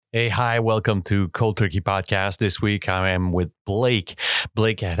Hey, hi, welcome to Cold Turkey Podcast. This week I am with Blake.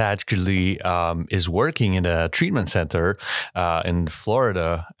 Blake actually is working in a treatment center in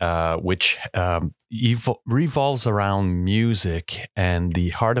Florida, which revolves around music and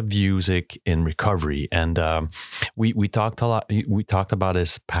the heart of music in recovery. And we talked a lot. We talked about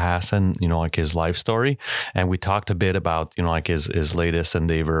his past and like his life story, and we talked a bit about like his latest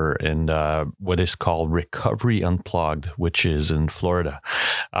endeavor and what is called Recovery Unplugged, which is in Florida.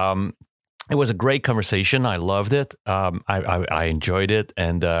 It was a great conversation. I loved it. I enjoyed it,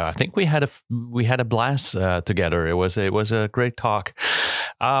 and I think we had a blast together. It was a great talk.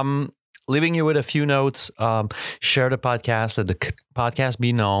 Leaving you with a few notes. Share the podcast. Let the podcast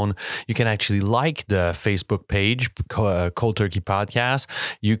be known. You can actually like the Facebook page, Cold Turkey Podcast.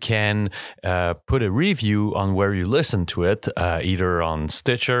 You can put a review on where you listen to it, either on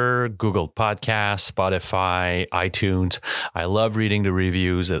Stitcher, Google Podcasts, Spotify, iTunes. I love reading the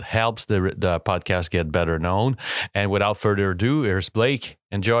reviews. It helps the podcast get better known. And without further ado, here's Blake.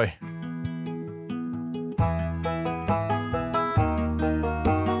 Enjoy.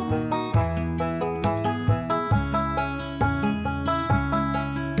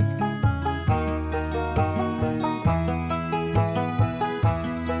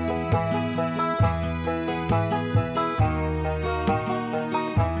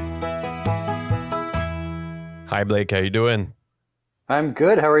 Hi, Blake. How you doing? I'm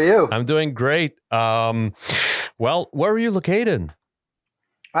good. How are you? I'm doing great. Well, where are you located?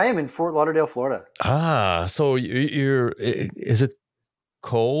 I am in Fort Lauderdale, Florida. So you're is it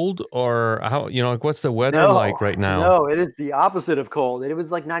cold or how, what's the weather like right now? No, it is the opposite of cold. It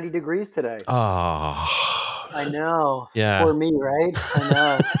was like 90 degrees today. I know. Yeah. Poor me, right? I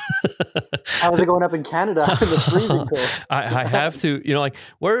know. How is it going up in Canada in the freezing cold? I have to,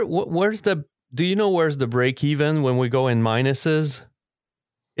 where's the, do you know where's the break even when we go in minuses?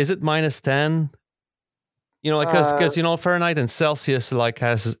 Is it -10? Because Fahrenheit and Celsius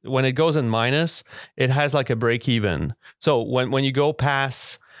has, when it goes in minus, it has like a break even. So when you go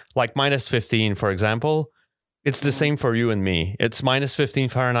past like -15, for example, it's the same for you and me. It's -15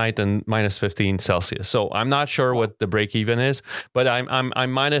 Fahrenheit and -15 Celsius. So I'm not sure what the break even is, but I'm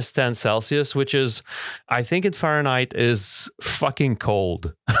 -10 Celsius, which is, I think in Fahrenheit is fucking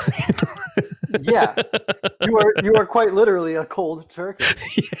cold. Yeah, you are quite literally a cold turkey.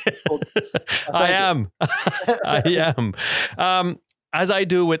 I am. I am. As I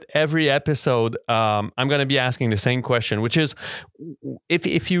do with every episode, I'm going to be asking the same question, which is,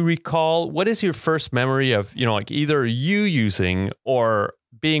 if you recall, what is your first memory of, either you using or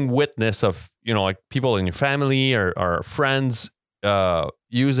being witness of, people in your family or friends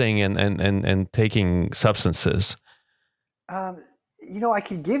using and taking substances? I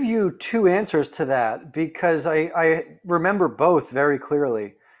could give you two answers to that because I remember both very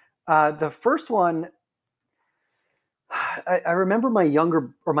clearly. The first one, I remember my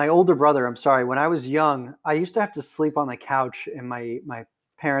older brother. I'm sorry. When I was young, I used to have to sleep on the couch in my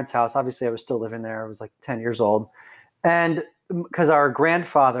parents' house. Obviously, I was still living there. I was like 10 years old. And because our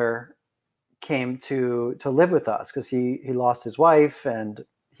grandfather came to live with us because he lost his wife and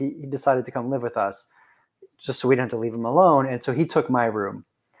he decided to come live with us just so we didn't have to leave him alone. And so he took my room.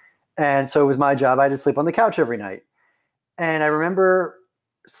 And so it was my job. I had to sleep on the couch every night. And I remember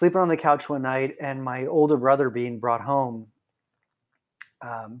sleeping on the couch one night and my older brother being brought home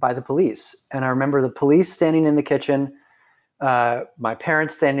by the police. And I remember the police standing in the kitchen, my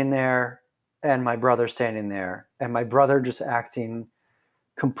parents standing there, and my brother standing there. And my brother just acting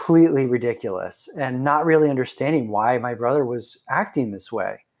completely ridiculous and not really understanding why my brother was acting this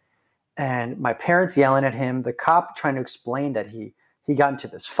way. And my parents yelling at him, the cop trying to explain that he got into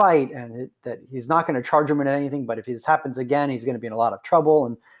this fight and that he's not going to charge him with anything, but if this happens again, he's going to be in a lot of trouble.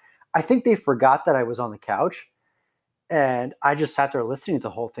 And I think they forgot that I was on the couch. And I just sat there listening to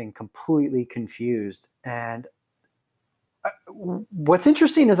the whole thing, completely confused. And what's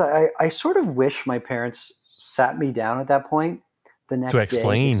interesting is I sort of wish my parents sat me down at that point the next day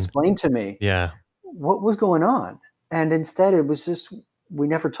to explain to me what was going on. And instead, it was just, we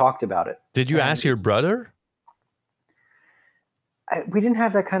never talked about it. Did you ask your brother? We didn't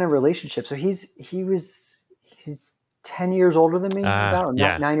have that kind of relationship. So he's 10 years older than me, 9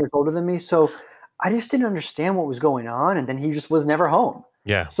 years older than me. So I just didn't understand what was going on. And then he just was never home.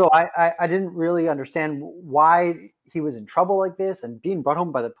 Yeah. So I didn't really understand why he was in trouble like this, and being brought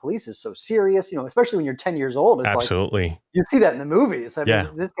home by the police is so serious, especially when you're 10 years old. It's absolutely. Like, you see that in the movies. I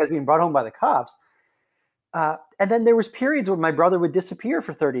mean, this guy's being brought home by the cops. And then there was periods where my brother would disappear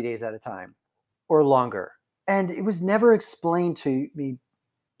for 30 days at a time or longer. And it was never explained to me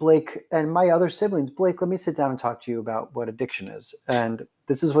Blake and my other siblings, Blake, let me sit down and talk to you about what addiction is. And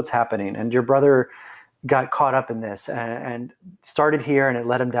this is what's happening. And your brother got caught up in this and started here, and it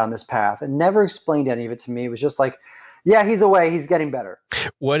led him down this path, and never explained any of it to me. It was just like, yeah, he's away. He's getting better.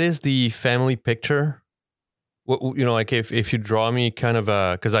 What is the family picture? What, you know, like if you draw me kind of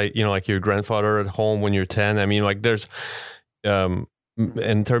because I, you know, like your grandfather at home when you're 10, I mean, like there's,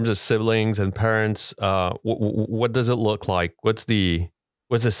 in terms of siblings and parents, what does it look like? What's the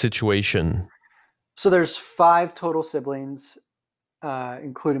situation? So there's 5 total siblings,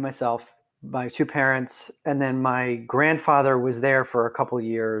 including myself, my 2 parents, and then my grandfather was there for a couple of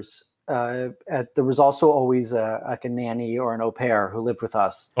years. There was also always like a nanny or an au pair who lived with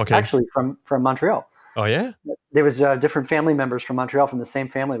us. Okay. Actually from Montreal. Oh yeah. There was different family members from Montreal from the same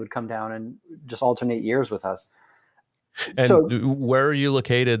family would come down and just alternate years with us. And so where are you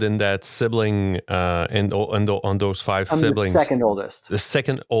located in that sibling on those 5 I'm siblings? the second oldest. The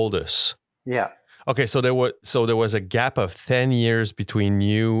second oldest. Yeah. Okay, so there was a gap of 10 years between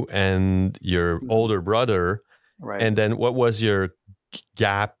you and your older brother. Right. And then what was your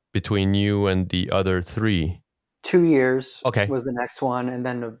gap between you and the other 3? 2 years Okay. was the next one, and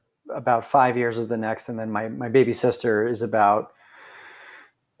then about 5 years was the next, and then my baby sister is about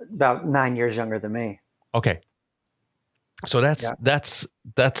 9 years younger than me. Okay. So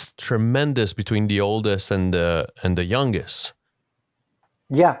that's tremendous between the oldest and the youngest.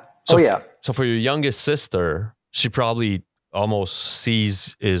 Yeah. So yeah. So for your youngest sister, she probably almost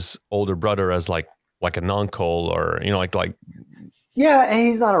sees his older brother as like an uncle, or, you know, like. Yeah, and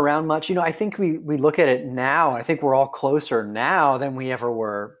he's not around much. You know, I think we look at it now. I think we're all closer now than we ever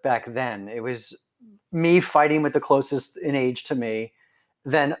were back then. It was me fighting with the closest in age to me,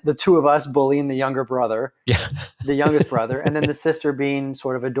 then the 2 of us bullying the younger brother, the youngest brother, and then the sister being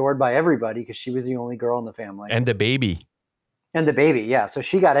sort of adored by everybody because she was the only girl in the family. And the baby. Yeah. So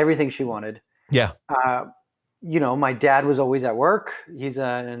she got everything she wanted. Yeah. You know, my dad was always at work. He's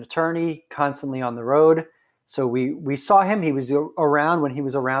an attorney, constantly on the road. So we saw him. He was around when he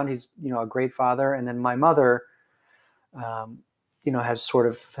was around. He's, you know, a great father. And then my mother, you know, has sort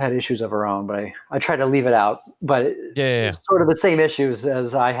of had issues of her own, but I try to leave it out. But it's sort of the same issues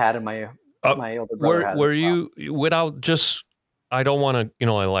as I had in my older brother. Were you, without just, I don't want to, you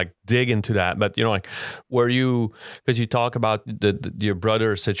know, like dig into that, but, you know, like, were you, because you talk about your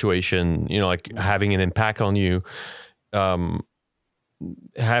brother's situation, you know, like having an impact on you,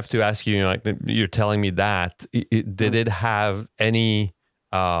 have to ask you, you know, like you're telling me that, did it have any,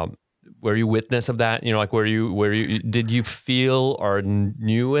 were you witness of that? You know, like, did you feel or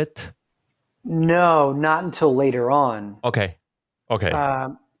knew it? No, not until later on. Okay.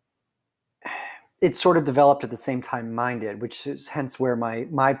 It sort of developed at the same time mine did, which is hence where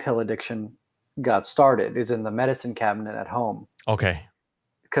my pill addiction got started, is in the medicine cabinet at home. Okay.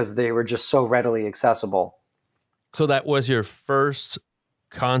 Because they were just so readily accessible. So that was your first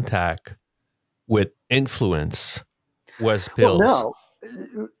contact with influence, was pills? Well,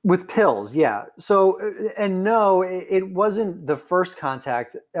 no, with pills, yeah. So, and no, it wasn't the first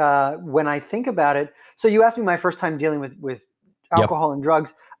contact. When I think about it, so you asked me my first time dealing with alcohol and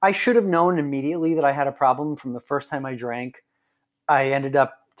drugs. I should have known immediately that I had a problem from the first time I drank. I ended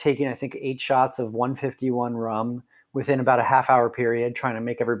up taking, I think, 8 shots of 151 rum within about a half-hour period, trying to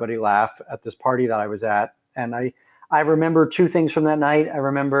make everybody laugh at this party that I was at. And I remember 2 things from that night. I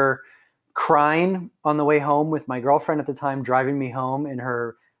remember crying on the way home with my girlfriend at the time, driving me home in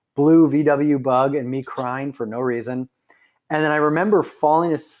her blue VW Bug, and me crying for no reason. And then I remember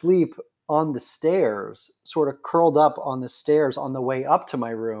falling asleep on the stairs, sort of curled up on the stairs on the way up to my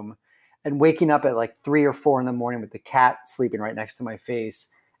room, and waking up at like 3 or 4 in the morning with the cat sleeping right next to my face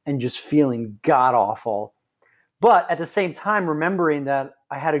and just feeling god awful. But at the same time, remembering that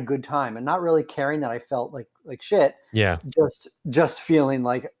I had a good time and not really caring that I felt like shit. Yeah. Just feeling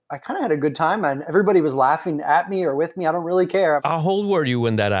like I kind of had a good time and everybody was laughing at me or with me. I don't really care. How old were you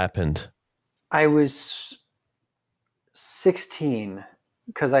when that happened? I was 16.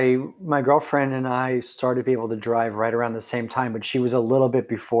 Because my girlfriend and I started to be able to drive right around the same time, but she was a little bit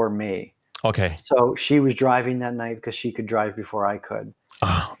before me. Okay. So she was driving that night because she could drive before I could.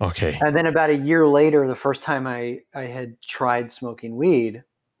 Oh, okay. And then about a year later, the first time I had tried smoking weed,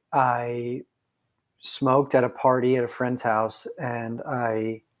 I smoked at a party at a friend's house, and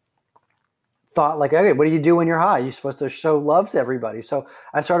I thought, like, okay, what do you do when you're high? You're supposed to show love to everybody. So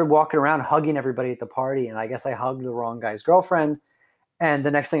I started walking around hugging everybody at the party, and I guess I hugged the wrong guy's girlfriend. And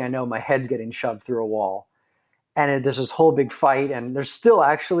the next thing I know, my head's getting shoved through a wall. And there's this whole big fight. And there's still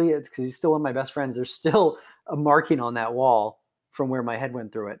actually, because he's still one of my best friends, there's still a marking on that wall from where my head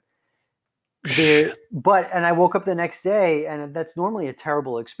went through it. And I woke up the next day, and that's normally a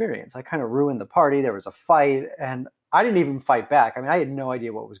terrible experience. I kind of ruined the party. There was a fight, and I didn't even fight back. I mean, I had no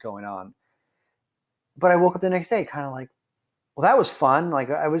idea what was going on. But I woke up the next day kind of like, well, that was fun. Like,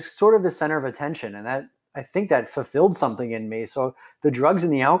 I was sort of the center of attention, and that, I think that fulfilled something in me. So the drugs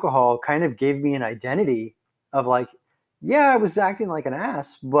and the alcohol kind of gave me an identity of like, yeah, I was acting like an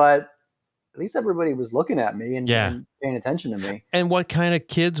ass, but at least everybody was looking at me and paying attention to me. And what kind of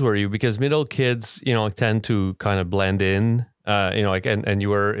kids were you? Because middle kids, tend to kind of blend in, like, and you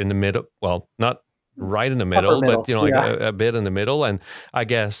were in the middle. Well, not right in the middle, but a bit in the middle. And I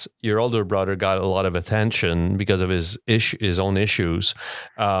guess your older brother got a lot of attention because of his own issues.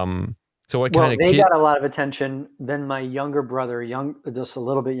 So what kind of they got a lot of attention. Then my younger brother, just a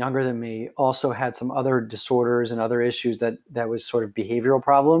little bit younger than me, also had some other disorders and other issues that was sort of behavioral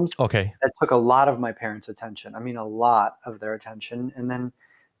problems. Okay. That took a lot of my parents' attention. I mean, a lot of their attention. And then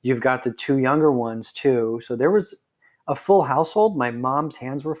you've got the two younger ones too. So there was a full household. My mom's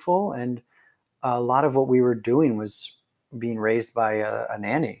hands were full, and a lot of what we were doing was being raised by a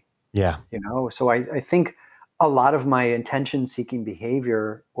nanny. Yeah. So I think a lot of my attention-seeking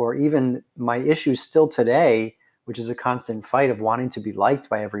behavior, or even my issues still today, which is a constant fight of wanting to be liked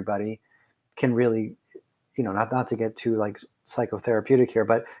by everybody, can really, not to get too like psychotherapeutic here,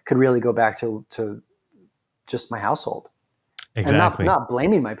 but could really go back to just my household. Exactly. And not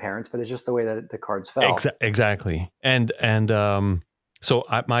blaming my parents, but it's just the way that the cards fell. Exactly. And so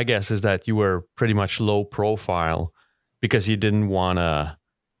my guess is that you were pretty much low profile because you didn't want to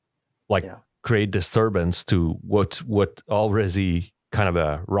create disturbance to what already kind of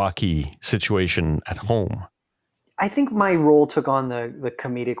a rocky situation at home. I think my role took on the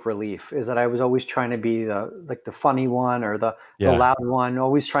comedic relief, is that I was always trying to be the funny one, or the loud one,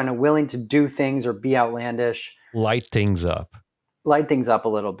 always willing to do things or be outlandish. Light things up a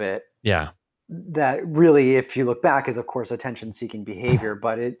little bit. Yeah. That really, if you look back, is of course attention-seeking behavior,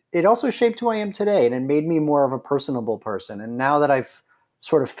 but it also shaped who I am today, and it made me more of a personable person. And now that I've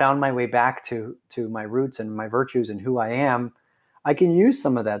sort of found my way back to my roots and my virtues and who I am, I can use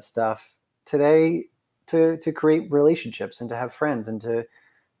some of that stuff today to create relationships and to have friends and to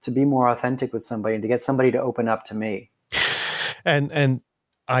be more authentic with somebody and to get somebody to open up to me. And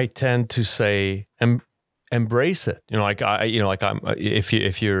I tend to say, embrace it.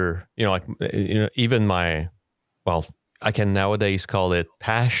 If you're, even my, well, I can nowadays call it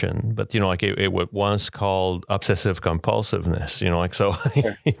passion, but it was once called obsessive compulsiveness. So.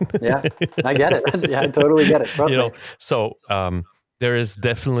 Sure. Yeah, I get it. Yeah, I totally get it. Trust me. So there is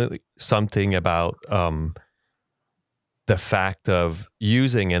definitely something about the fact of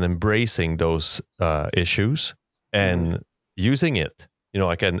using and embracing those issues and using it,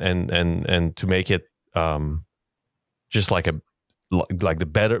 and to make it just like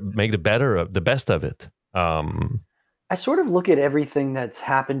make the best of it. I sort of look at everything that's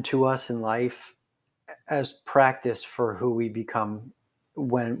happened to us in life as practice for who we become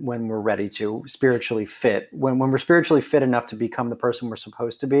when we're ready to spiritually fit. When we're spiritually fit enough to become the person we're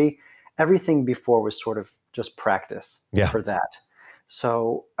supposed to be, everything before was sort of just practice for that.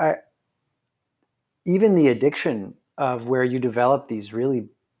 So even the addiction of where you develop these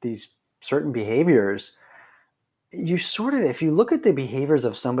certain behaviors, you sort of, if you look at the behaviors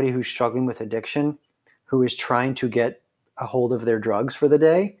of somebody who's struggling with addiction, who is trying to get a hold of their drugs for the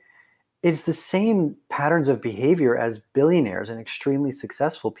day, it's the same patterns of behavior as billionaires and extremely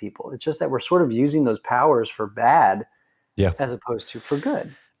successful people. It's just that we're sort of using those powers for bad as opposed to for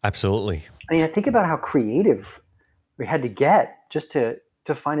good. Absolutely. I mean, I think about how creative we had to get just to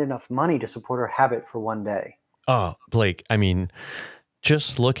find enough money to support our habit for one day. Oh, Blake, I mean,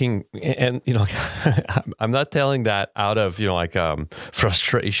 just looking, and I'm not telling that out of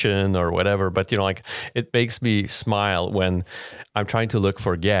frustration or whatever, but it makes me smile when I'm trying to look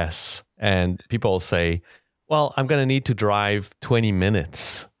for guests and people say, well, I'm going to need to drive 20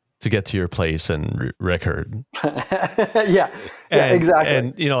 minutes to get to your place and record. Exactly.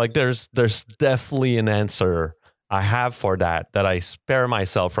 And there's definitely an answer I have for that I spare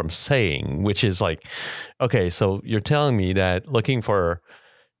myself from saying, which is like, okay, so you're telling me that looking for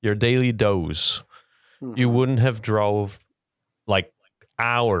your daily dose, you wouldn't have drove like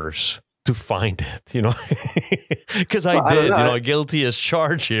hours to find it, because I did, guilty as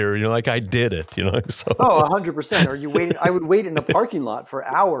charged here, I did it, so. Oh, 100%. Or you waited, I would wait in the parking lot for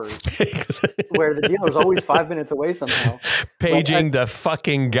hours where the dealer's always 5 minutes away somehow. Paging the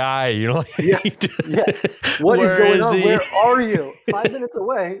fucking guy, What is going on? Where are you? 5 minutes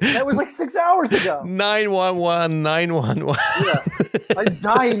away. That was like 6 hours ago. 911. I'm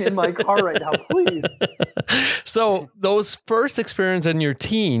dying in my car right now, please. So those first experience in your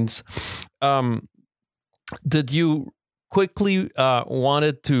teens, Did you quickly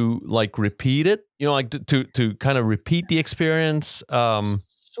wanted to like repeat it? You know, like to kind of repeat the experience.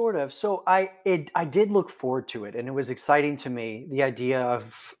 Sort of. So I did look forward to it, and it was exciting to me, the idea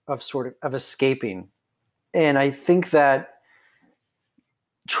of sort of escaping. And I think that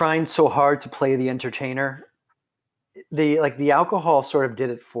trying so hard to play the entertainer, the alcohol sort of did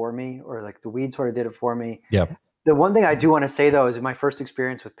it for me, or like the weed sort of did it for me. Yep. The one thing I do want to say though is my first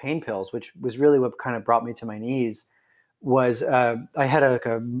experience with pain pills, which was really what kind of brought me to my knees, was I had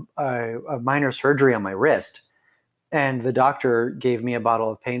a minor surgery on my wrist, and the doctor gave me a bottle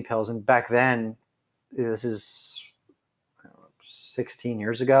of pain pills. And back then, this is 16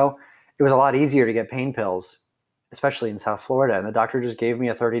 years ago, it was a lot easier to get pain pills, especially in South Florida. And the doctor just gave me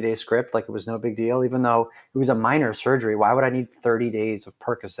a 30-day script like it was no big deal, even though it was a minor surgery. Why would I need 30 days of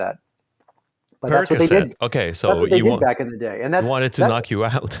Percocet? But Percocet. that's what they did. Okay, so that's what they did back in the day, and that's wanted to knock you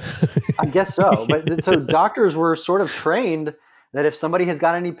out. I guess so. But so doctors were sort of trained that if somebody has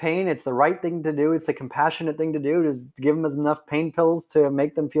got any pain, it's the right thing to do. It's the compassionate thing to do, is to give them enough pain pills to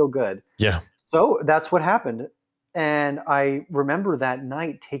make them feel good. Yeah. So that's what happened. And I remember that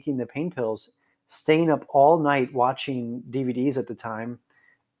night taking the pain pills, staying up all night watching DVDs at the time,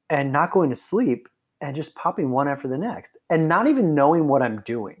 and not going to sleep, and just popping one after the next, and not even knowing what I'm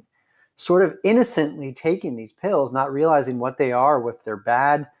doing. Sort of innocently taking these pills, not realizing what they are, if they're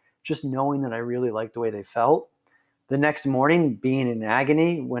bad, just knowing that I really liked the way they felt. The next morning, being in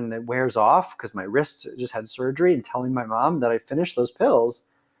agony when it wears off because my wrist just had surgery, and telling my mom that I finished those pills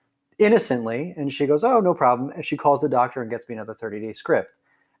innocently. And she goes, "Oh, no problem." And she calls the doctor and gets me another 30-day script.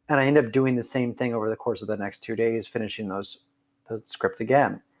 And I end up doing the same thing over the course of the next 2 days, finishing the script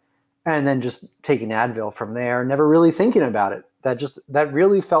again. And then just taking Advil from there, never really thinking about it. That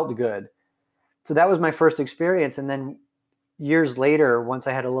really felt good. So that was my first experience. And then years later, once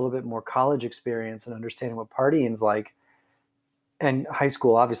I had a little bit more college experience and understanding what partying's like, and high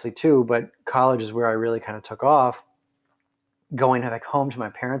school obviously too, but college is where I really kind of took off, going back home to my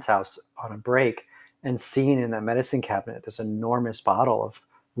parents' house on a break and seeing in that medicine cabinet this enormous bottle of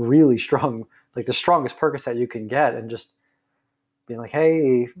really strong, like the strongest Percocet you can get, and just being like,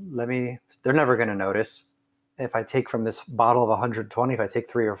 "Hey, they're never going to notice if I take from this bottle of 120, if I take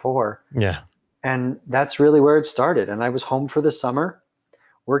 3 or 4. Yeah. And that's really where it started. And I was home for the summer,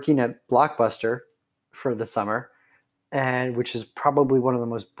 working at Blockbuster for the summer, and which is probably one of the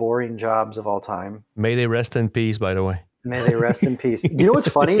most boring jobs of all time. May they rest in peace, by the way. May they rest in peace. You know what's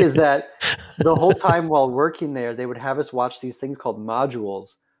funny is that the whole time while working there, they would have us watch these things called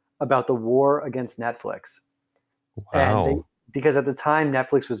modules about the war against Netflix. Wow. And because at the time,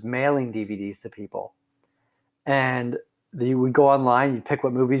 Netflix was mailing DVDs to people. And you would go online, you pick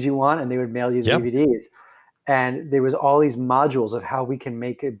what movies you want, and they would mail you the DVDs. And there was all these modules of how we can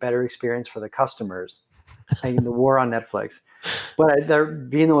make a better experience for the customers. And the war on Netflix. But there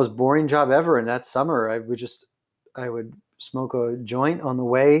being the most boring job ever, in that summer, I would smoke a joint on the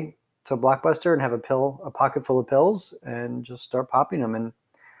way to Blockbuster and have a pocket full of pills, and just start popping them, and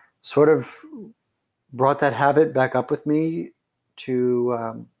sort of brought that habit back up with me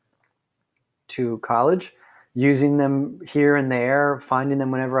to college, using them here and there, finding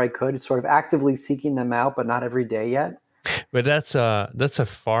them whenever I could, sort of actively seeking them out, but not every day yet. But that's a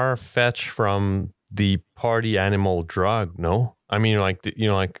far fetch from the party animal drug, no? I mean, like,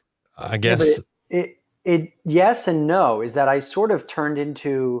 I guess it yes and no, is that I sort of turned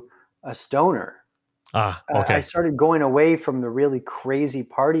into a stoner. Okay. I started going away from the really crazy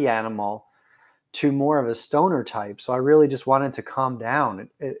party animal to more of a stoner type. So I really just wanted to calm down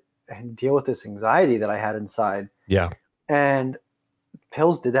and deal with this anxiety that I had inside. Yeah. And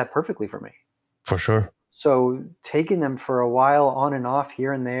pills did that perfectly for me. For sure. So taking them for a while on and off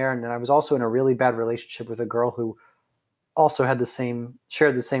here and there. And then I was also in a really bad relationship with a girl who also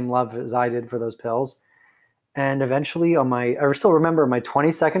shared the same love as I did for those pills. And eventually I still remember my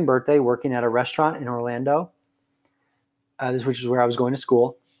 22nd birthday, working at a restaurant in Orlando, which is where I was going to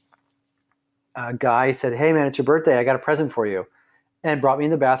school. A guy said, "Hey man, it's your birthday. I got a present for you." And brought me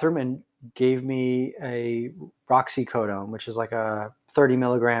in the bathroom and gave me a Roxycodone, which is like a 30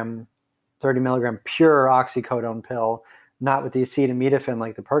 milligram pure oxycodone pill, not with the acetaminophen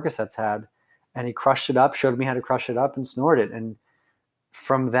like the Percocets had. And he crushed it up, showed me how to crush it up and snort it. And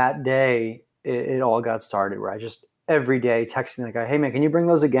from that day, it all got started, where I just every day texting the guy, "Hey man, can you bring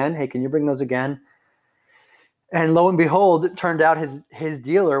those again? Hey, can you bring those again?" And lo and behold, it turned out his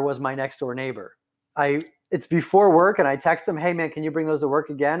dealer was my next door neighbor. It's before work, and I text him, "Hey man, can you bring those to work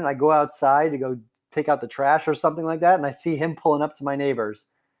again?" And I go outside to go take out the trash or something like that, and I see him pulling up to my neighbor's.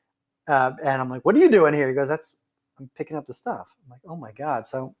 And I'm like, "What are you doing here?" He goes, I'm picking up the stuff. I'm like, oh my God.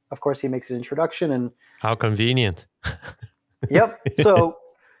 So of course he makes an introduction and How convenient. yep. So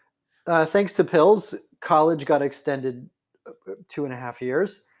thanks to pills, college got extended 2.5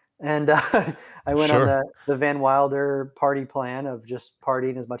 years. And I went on Sure. the Van Wilder party plan of just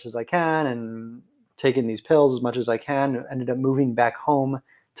partying as much as I can and taking these pills as much as I can. Ended up moving back home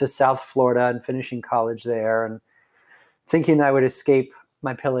to South Florida and finishing college there and thinking I would escape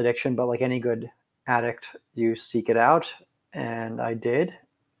my pill addiction. But like any good addict, you seek it out. And I did.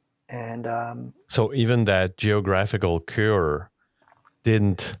 And So even that geographical cure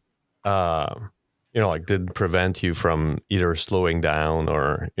didn't, like didn't prevent you from either slowing down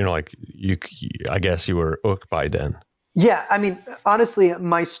or, like I guess you were hooked by then. yeah, I mean, honestly,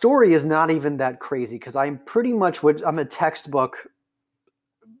 my story is not even that crazy because I'm pretty much I'm a textbook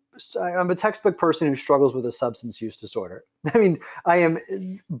person who struggles with a substance use disorder. I mean, I am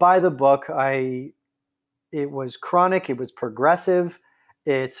by the book. It was chronic. It was progressive.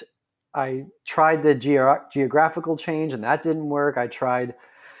 I tried the geographical change and that didn't work. I tried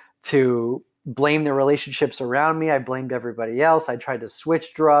to blame the relationships around me. I blamed everybody else. I tried to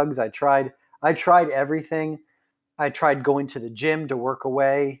switch drugs. I tried everything. I tried going to the gym to work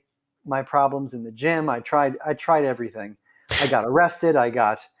away my problems in the gym. I tried everything. I got arrested. I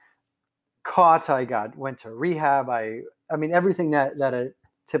got caught. Went to rehab. I mean, everything that a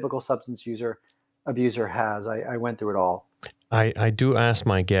typical substance abuser has. I went through it all. I do ask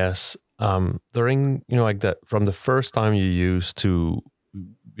my guests during, like that from the first time you used to,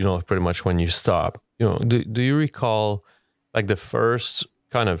 pretty much when you stop, do you recall like the first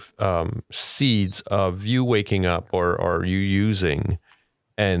kind of seeds of you waking up or you using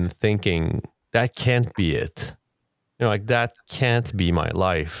and thinking that can't be it? Like that can't be my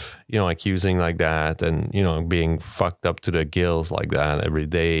life, like using like that and, being fucked up to the gills like that every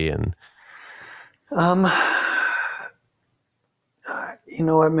day. And you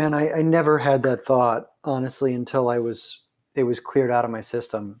know what, man, I never had that thought, honestly, until it was cleared out of my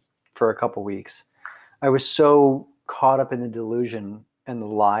system for a couple weeks. I was so caught up in the delusion and the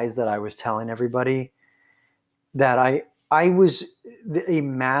lies that I was telling everybody that I was a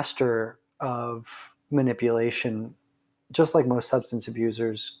master of manipulation, just like most substance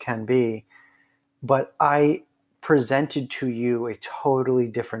abusers can be. But I presented to you a totally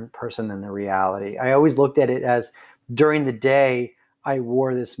different person than the reality. I always looked at it as during the day, I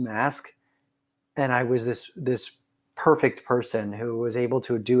wore this mask and I was this perfect person who was able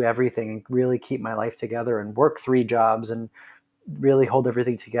to do everything and really keep my life together and work 3 jobs and really hold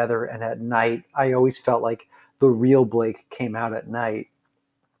everything together. And at night, I always felt like the real Blake came out at night.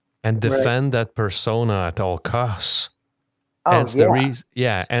 And defend that persona at all costs. Oh, and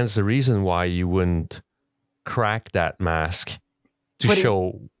it's the reason why you wouldn't crack that mask to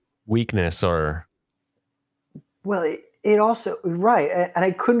show weakness or... Well, it also, right. And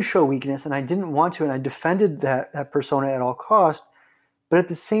I couldn't show weakness and I didn't want to. And I defended that persona at all costs. But at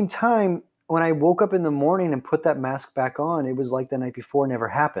the same time, when I woke up in the morning and put that mask back on, it was like the night before never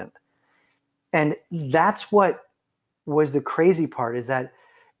happened. And that's what was the crazy part, is that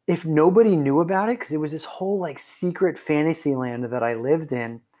if nobody knew about it, because it was this whole like secret fantasy land that I lived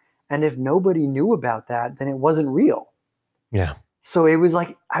in, and if nobody knew about that, then it wasn't real. Yeah. So it was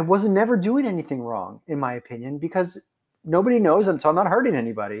like I wasn't never doing anything wrong, in my opinion, because nobody knows, and so I'm not hurting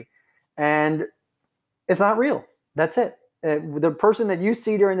anybody, and it's not real. That's it. The person that you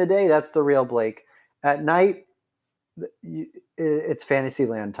see during the day, that's the real Blake. At night, it's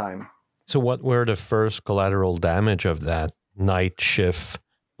Fantasyland time. So what were the first collateral damage of that night shift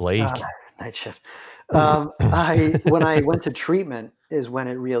Blake? Night shift. When I went to treatment is when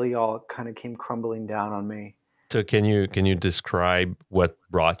it really all kind of came crumbling down on me. So can you describe what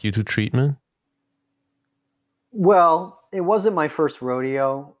brought you to treatment? Well, it wasn't my first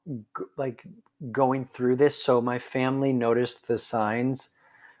rodeo, like going through this. So my family noticed the signs.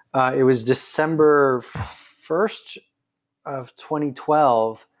 It was December 1st of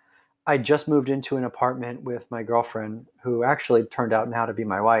 2012. I just moved into an apartment with my girlfriend, who actually turned out now to be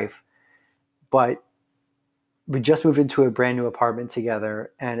my wife. But we just moved into a brand new apartment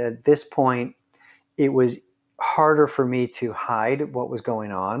together. And at this point, it was harder for me to hide what was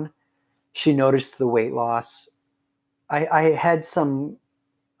going on. She noticed the weight loss. I had some,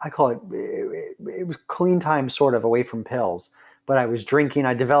 I call it was clean time sort of away from pills, but I was drinking.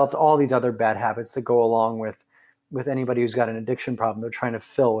 I developed all these other bad habits that go along with anybody who's got an addiction problem. They're trying to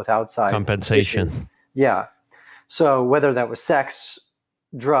fill with outside compensation. issues. Yeah. So whether that was sex,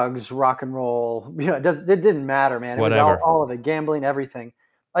 drugs, rock and roll, it didn't matter, man. It was all of it, gambling, everything.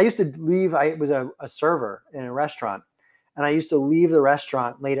 I used to leave. I was a server in a restaurant, And I used to leave the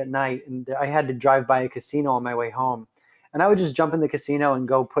restaurant late at night, and I had to drive by a casino on my way home. And I would just jump in the casino and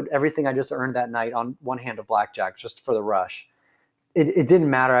go put everything I just earned that night on one hand of blackjack just for the rush. It didn't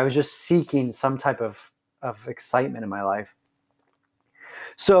matter. I was just seeking some type of excitement in my life.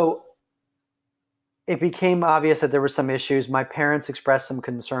 So it became obvious that there were some issues. My parents expressed some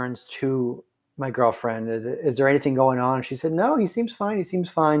concerns to my girlfriend. Is there anything going on? She said, no, he seems fine. He seems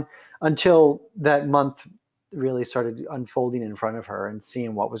fine, until that month really started unfolding in front of her and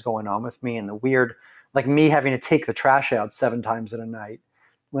seeing what was going on with me, and the weird, like me having to take the trash out 7 times in a night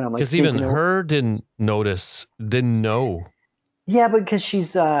when I'm like, because even her didn't know. Yeah, because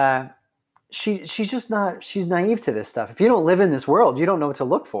she's just not, she's naive to this stuff. If you don't live in this world, you don't know what to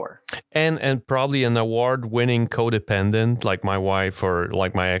look for. And probably an award-winning codependent like my wife or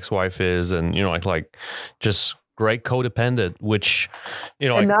like my ex-wife is, and like just great codependent, which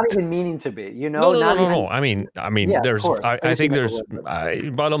and like, not even meaning to be, no. I mean, yeah, there's I think there's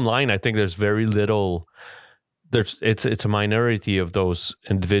bottom line, I think there's very little. It's a minority of those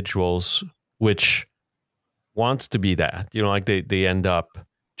individuals which wants to be that, like they end up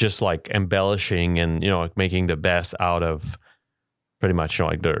just like embellishing and like making the best out of pretty much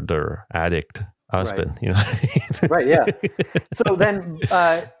like their addict husband, right. Right, yeah. So then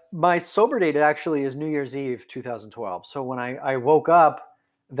my sober date actually is New Year's Eve 2012. So when I woke up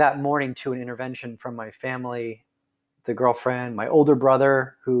that morning to an intervention from my family, the girlfriend, my older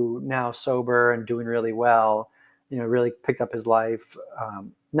brother, who now sober and doing really well, really picked up his life.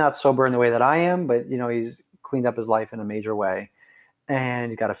 Not sober in the way that I am, but he's cleaned up his life in a major way,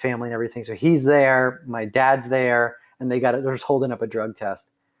 and he got a family and everything. So he's there, my dad's there, and they're just holding up a drug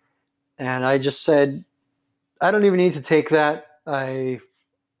test. And I just said, I don't even need to take that.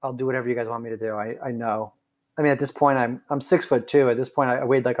 I'll do whatever you guys want me to do. I know. I mean, at this point, I'm 6'2". At this point, I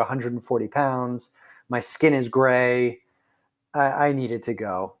weighed like 140 pounds. My skin is gray. I needed to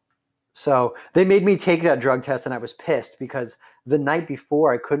go. So they made me take that drug test, and I was pissed because the night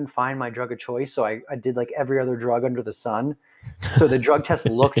before I couldn't find my drug of choice. So I did like every other drug under the sun. So the drug test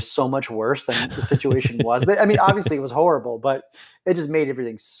looked so much worse than the situation was. But I mean, obviously it was horrible, but it just made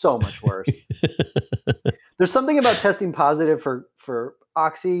everything so much worse. There's something about testing positive for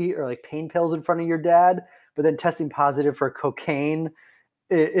oxy or like pain pills in front of your dad, but then testing positive for cocaine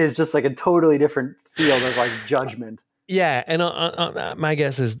is just like a totally different field of like judgment. Yeah, and my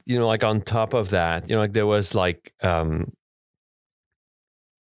guess is, like on top of that, like there was like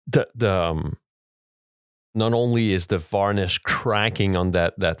not only is the varnish cracking on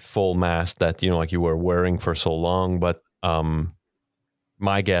that full mask that like you were wearing for so long, but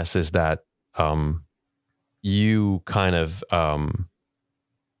my guess is that you kind of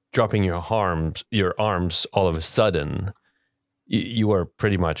dropping your arms all of a sudden. You were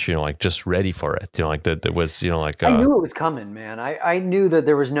pretty much, like just ready for it. Like that was, like I knew it was coming, man. I knew that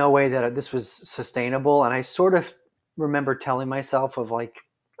there was no way that this was sustainable. And I sort of remember telling myself of like,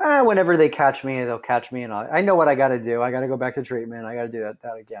 whenever they catch me, they'll catch me. And I know what I got to do. I got to go back to treatment. I got to do that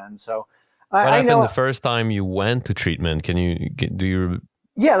again. So what happened know the first time you went to treatment?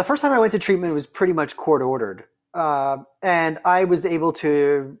 Yeah, the first time I went to treatment was pretty much court ordered. And I was able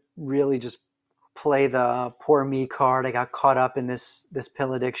to really just play the poor me card. I got caught up in this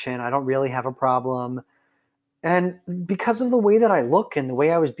pill addiction. I don't really have a problem. And because of the way that I look and the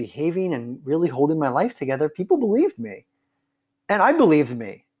way I was behaving and really holding my life together, people believed me. And I believed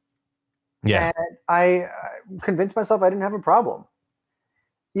me. Yeah. And I convinced myself I didn't have a problem.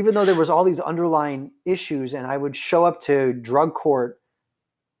 Even though there was all these underlying issues, and I would show up to drug court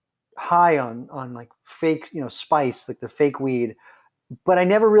high on like fake, spice, like the fake weed. But I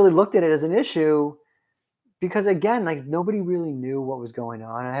never really looked at it as an issue because, again, like nobody really knew what was going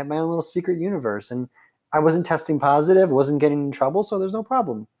on. I had my own little secret universe, and I wasn't testing positive, wasn't getting in trouble, so there's no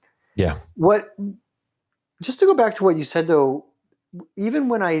problem. Yeah. Just to go back to what you said, though, even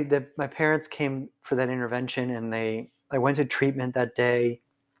when my parents came for that intervention and I went to treatment that day,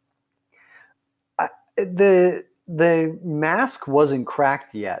 the mask wasn't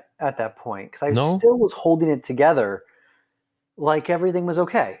cracked yet at that point because I still was holding it together like everything was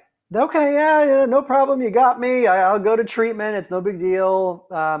okay. Okay, yeah, no problem. You got me. I'll go to treatment. It's no big deal.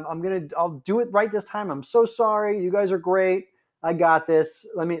 I'll do it right this time. I'm so sorry. You guys are great. I got this.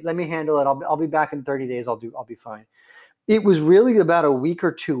 Let me handle it. I'll be back in 30 days. I'll be fine. It was really about a week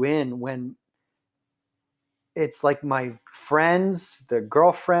or two in when it's like my friends, the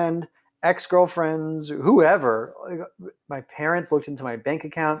girlfriend, ex-girlfriends, whoever, my parents looked into my bank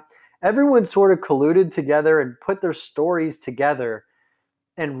account. Everyone sort of colluded together and put their stories together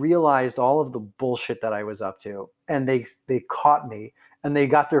and realized all of the bullshit that I was up to. And they caught me, and they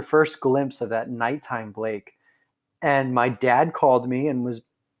got their first glimpse of that nighttime Blake. And my dad called me and was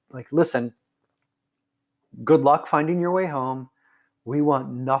like, listen, good luck finding your way home. We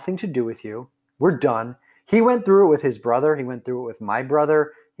want nothing to do with you. We're done. He went through it with his brother. He went through it with my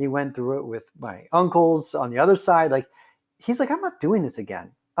brother. He went through it with my uncles on the other side. Like, he's like, I'm not doing this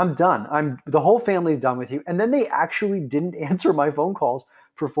again. I'm done. The whole family's done with you. And then they actually didn't answer my phone calls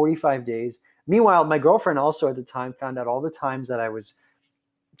for 45 days. Meanwhile, my girlfriend also at the time found out all the times that I was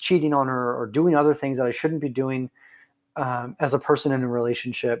cheating on her or doing other things that I shouldn't be doing as a person in a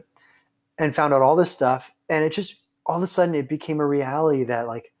relationship, and found out all this stuff. And it just, all of a sudden it became a reality that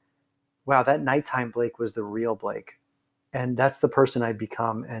like, wow, that nighttime Blake was the real Blake. And that's the person I'd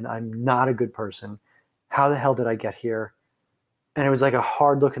become. And I'm not a good person. How the hell did I get here? And it was like a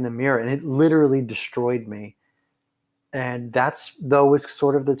hard look in the mirror, and it literally destroyed me. And that's, though, was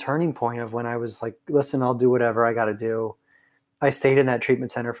sort of the turning point of when I was like, listen, I'll do whatever I got to do. I stayed in that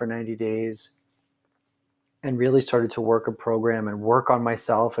treatment center for 90 days and really started to work a program and work on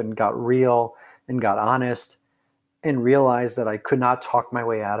myself, and got real and got honest and realized that I could not talk my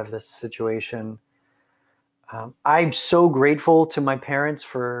way out of this situation. I'm so grateful to my parents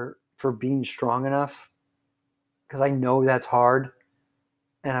for being strong enough, because I know that's hard.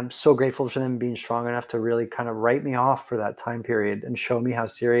 And I'm so grateful for them being strong enough to really kind of write me off for that time period and show me how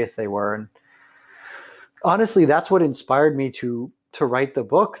serious they were. And honestly, that's what inspired me to write the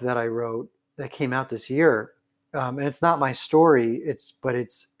book that I wrote that came out this year. And it's not my story, but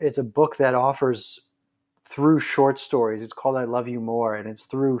it's a book that offers through short stories. It's called I Love You More. And it's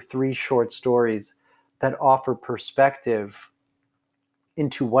through 3 short stories that offer perspective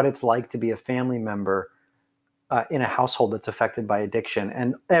into what it's like to be a family member in a household that's affected by addiction,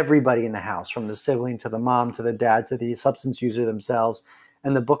 and everybody in the house, from the sibling to the mom to the dad to the substance user themselves.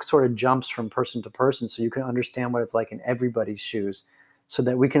 And the book sort of jumps from person to person, so you can understand what it's like in everybody's shoes, so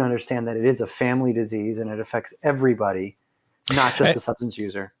that we can understand that it is a family disease and it affects everybody, not just the substance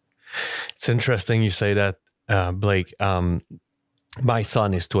user. It's interesting you say that, Blake. My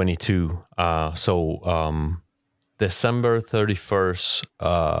son is 22, so December 31st,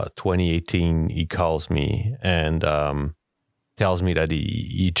 2018, he calls me and tells me that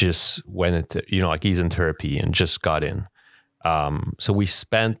he just went, like he's in therapy and just got in. So we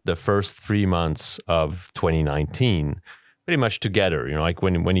spent the first 3 months of 2019 pretty much together. Like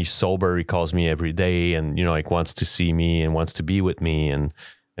when he's sober, he calls me every day and, like wants to see me and wants to be with me and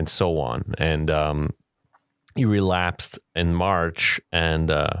so on. And he relapsed in March,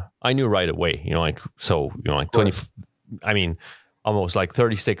 and I knew right away, like 20, almost like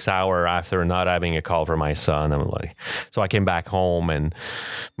 36 hours after not having a call from my son. I'm like, so I came back home, and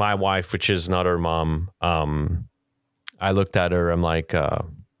my wife, which is not her mom, I looked at her, I'm like,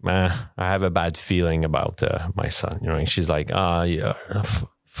 I have a bad feeling about my son. And she's like, yeah,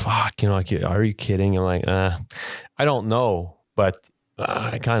 fuck, like, are you kidding? I'm like, I don't know, but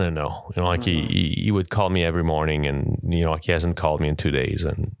I kind of know, like he would call me every morning, and, like he hasn't called me in 2 days,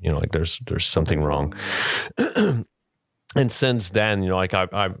 and, like there's something wrong. And since then, like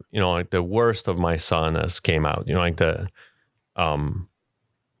I like the worst of my son has came out, like I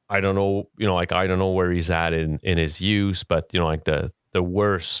don't know, like I don't know where he's at in his use, but, like the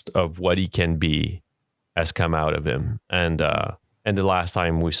worst of what he can be has come out of him. And the last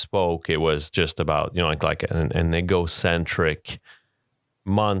time we spoke, it was just about, like an egocentric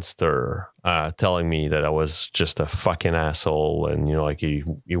monster telling me that I was just a fucking asshole, and like he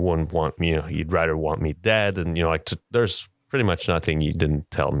wouldn't want me, he'd rather want me dead, and like there's pretty much nothing he didn't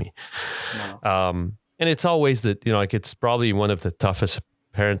tell me. No. And it's always that, like it's probably one of the toughest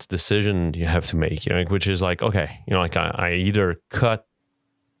parents' decision you have to make, which is like, okay, like I either cut,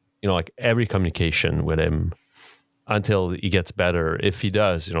 like every communication with him until he gets better, if he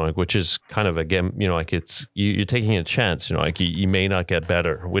does, like, which is kind of, again, like it's, you're taking a chance, like he may not get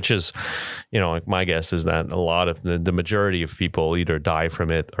better, which is, like my guess is that a lot of the majority of people either die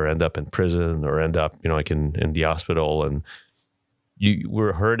from it or end up in prison or end up, like in the hospital, and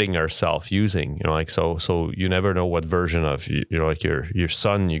we're hurting ourselves using, like, so you never know what version of, like your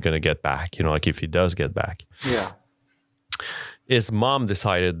son you're going to get back, like if he does get back. Yeah. His mom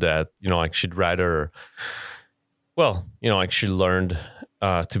decided that, like she'd rather, well, like she learned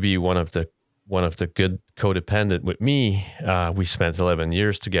to be one of the good codependent with me. We spent 11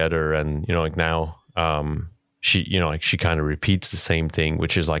 years together, and like now she like she kind of repeats the same thing,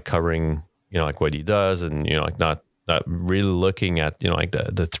 which is like covering like what he does, and like not really looking at like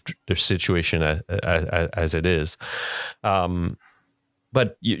the situation as it is.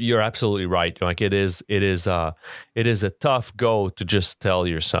 But you're absolutely right. Like it is a tough go to just tell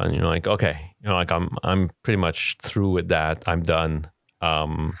your son, like, okay, like I'm pretty much through with that. I'm done.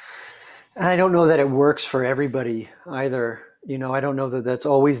 And I don't know that it works for everybody either. I don't know that that's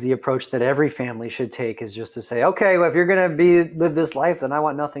always the approach that every family should take, is just to say, okay, well, if you're going to live this life, then I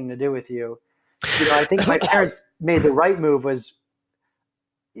want nothing to do with you. I think my parents made the right move. Was,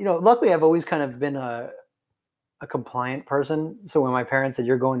 luckily I've always kind of been a compliant person. So when my parents said,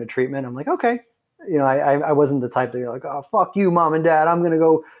 you're going to treatment, I'm like, okay. I wasn't the type to be like, oh, fuck you, mom and dad. I'm going to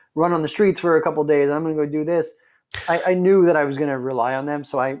go run on the streets for a couple of days. I'm going to go do this. I knew that I was going to rely on them.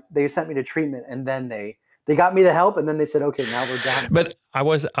 So they sent me to treatment, and then they got me the help, and then they said, okay, now we're done. But I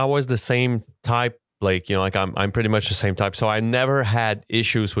was the same type, like, I'm pretty much the same type. So I never had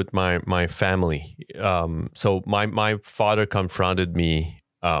issues with my family. So my father confronted me.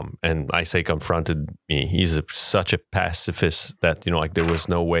 And I say confronted me. He's such a pacifist that, there was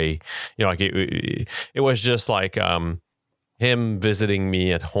no way, it was just like him visiting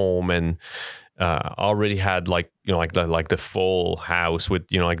me at home, and already had like the full house with,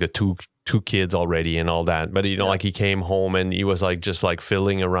 the two kids already and all that. But, like he came home and he was like, just like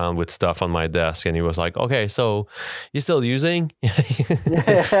fiddling around with stuff on my desk. And he was like, okay, so you still using?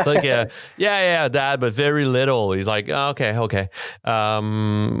 Like, yeah, dad, but very little. He's like, oh, okay.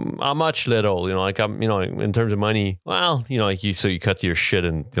 How much little, I'm, in terms of money, well, so you cut your shit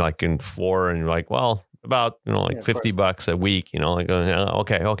in four, and you're like, well, about $50 a week,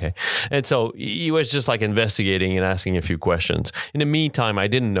 okay. And so he was just like investigating and asking a few questions. In the meantime, I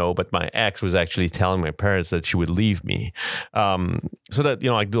didn't know, but my ex was actually telling my parents that she would leave me, so that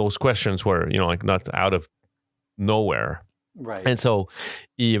those questions were not out of nowhere. Right. And so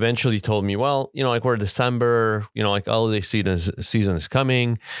he eventually told me, well, we're December, holiday season is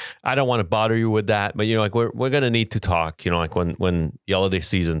coming. I don't want to bother you with that, but we're gonna need to talk, when the holiday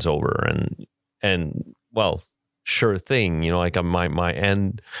season's over. And well, sure thing,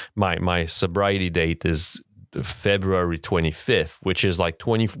 my sobriety date is February 25th, which is like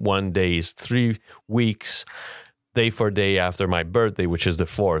 21 days, 3 weeks, day for day after my birthday, which is the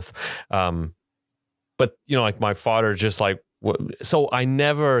 4th. But my father just like, so I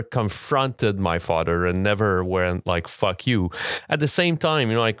never confronted my father and never went like, fuck you. At the same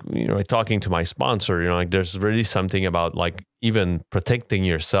time, talking to my sponsor, there's really something about like even protecting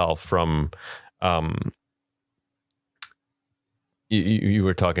yourself from, you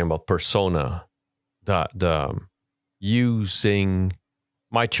were talking about persona, the using,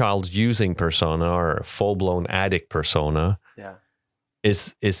 my child's using persona, or a full-blown addict persona,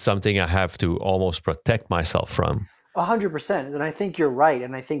 is something I have to almost protect myself from. 100%. And I think you're right.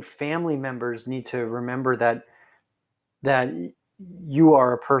 And I think family members need to remember that you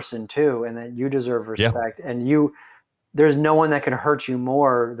are a person too, and that you deserve respect. Yeah. And there's no one that can hurt you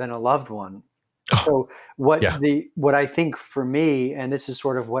more than a loved one. So what I think for me, and this is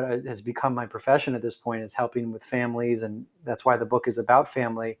sort of what has become my profession at this point, is helping with families, and that's why the book is about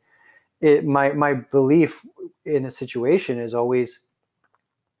family. My belief in a situation is always,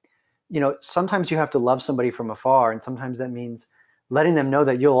 sometimes you have to love somebody from afar, and sometimes that means letting them know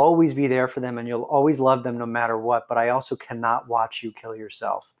that you'll always be there for them and you'll always love them no matter what, but I also cannot watch you kill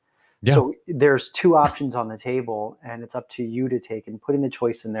yourself. Yeah. So there's two options on the table, and it's up to you to take, and putting the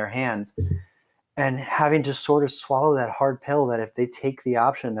choice in their hands. And having to sort of swallow that hard pill that if they take the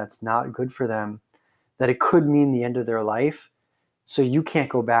option that's not good for them, that it could mean the end of their life. So you can't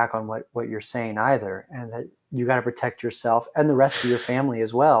go back on what you're saying either. And that you got to protect yourself and the rest of your family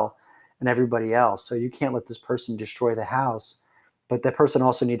as well, and everybody else. So you can't let this person destroy the house. But that person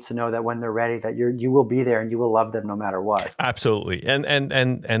also needs to know that when they're ready, that you will be there and you will love them no matter what. Absolutely. And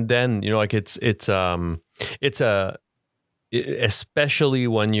then, it's especially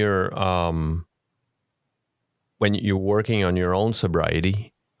when you're working on your own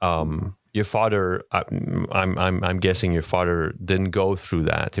sobriety, your father, I'm guessing your father didn't go through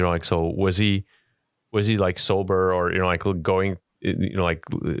that, so was he like sober, or, going,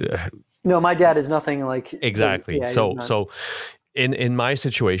 No, my dad is nothing like. Exactly. Yeah, so in my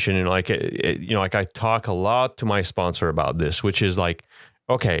situation, I talk a lot to my sponsor about this, which is like,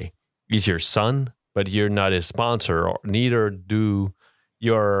 okay, he's your son, but you're not his sponsor, or neither do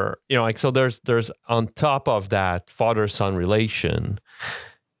your, so there's on top of that father-son relation.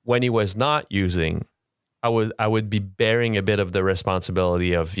 When he was not using, I would be bearing a bit of the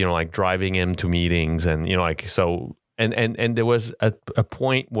responsibility of, driving him to meetings, and, so, and there was a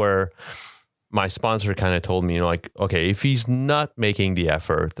point where my sponsor kind of told me, okay, if he's not making the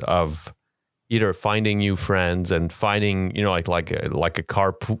effort of either finding new friends and finding, like a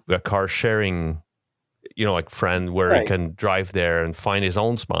car sharing, friend where he can drive there and find his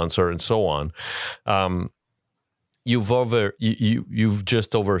own sponsor and so on. You've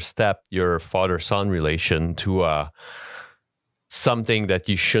just overstepped your father-son relation to something that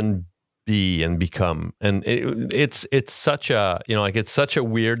you shouldn't be and become. And it's such a, it's such a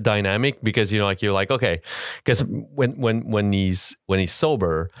weird dynamic, because you're like, okay, because when he's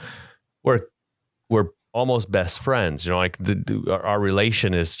sober, we're almost best friends, our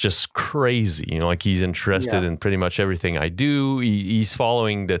relation is just crazy, he's interested in pretty much everything I do. He's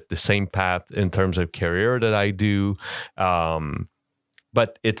following the same path in terms of career that I do.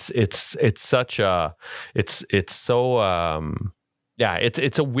 But it's such a, it's a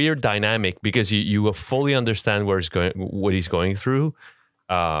weird dynamic, because you fully understand what he's going through,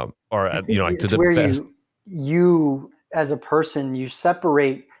 or to the best. You as a person, you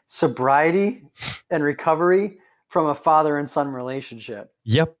separate sobriety and recovery from a father and son relationship.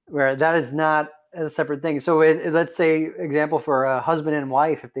 Yep. Where that is not a separate thing. So let's say, example for a husband and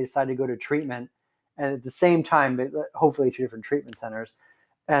wife, if they decide to go to treatment, and at the same time, but hopefully 2 different treatment centers,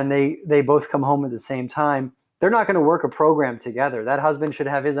 and they both come home at the same time, they're not going to work a program together. That husband should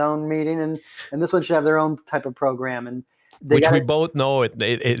have his own meeting, and this one should have their own type of program. And we both know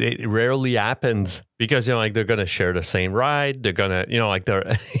it rarely happens, because they're going to share the same ride. They're going to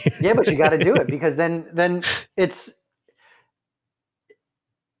they're yeah, but you got to do it, because then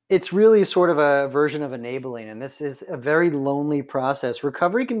it's really sort of a version of enabling, and this is a very lonely process.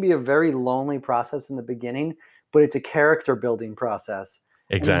 Recovery can be a very lonely process in the beginning, but it's a character building process.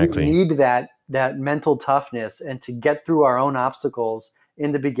 Exactly. And we need that mental toughness, and to get through our own obstacles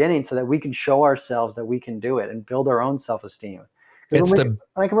in the beginning, so that we can show ourselves that we can do it and build our own self-esteem.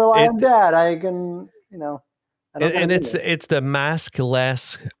 I can rely on Dad. I can, it's the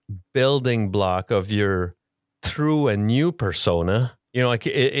maskless building block of your through a new persona.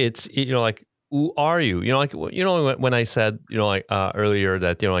 It's who are you? When I said, earlier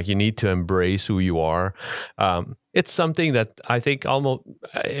that, you need to embrace who you are. It's something that I think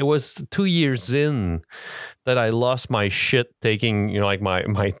it was 2 years in that I lost my shit taking,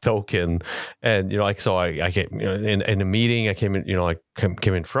 my token. And, so I came, in a meeting, I came in,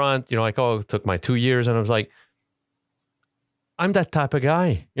 came in front, it took my 2 years. And I was like, I'm that type of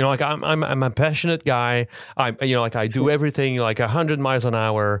guy, I'm a passionate guy. I do everything 100 miles an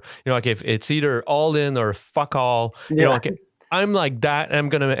hour, if it's either all in or fuck all, I'm like that. And I'm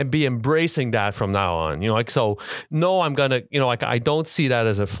going to be embracing that from now on, so no, I'm going to, I don't see that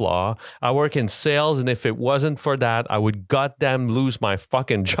as a flaw. I work in sales. And if it wasn't for that, I would goddamn lose my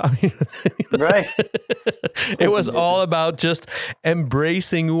fucking job. Right. It was all about just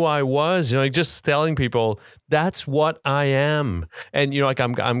embracing who I was, just telling people that's what I am. And,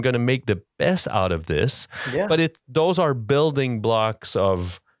 I'm going to make the best out of this. Yeah. But those are building blocks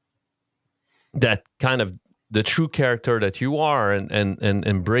of that kind of the true character that you are, and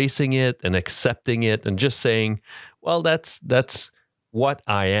embracing it and accepting it, and just saying, well, that's what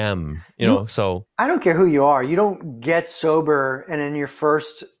I am, so. I don't care who you are. You don't get sober and in your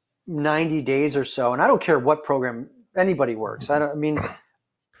first 90 days or so, and I don't care what program anybody works. I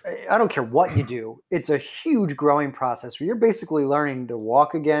don't care what you do. It's a huge growing process where you're basically learning to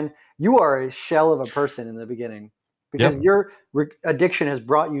walk again. You are a shell of a person in the beginning, because your addiction has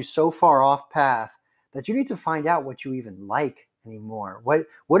brought you so far off path that you need to find out what you even like anymore.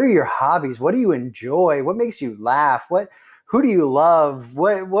 What are your hobbies? What do you enjoy? What makes you laugh? Who do you love?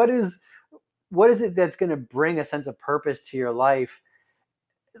 What is it that's going to bring a sense of purpose to your life?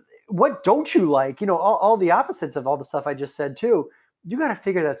 What don't you like? All the opposites of all the stuff I just said too. You got to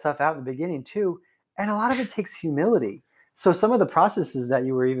figure that stuff out in the beginning too. And a lot of it takes humility. So some of the processes that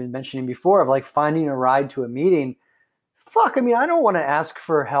you were even mentioning before, of finding a ride to a meeting, I don't want to ask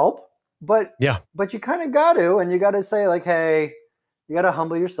for help. But you kind of got to, and you got to say hey, you got to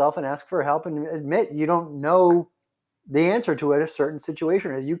humble yourself and ask for help and admit you don't know the answer to a certain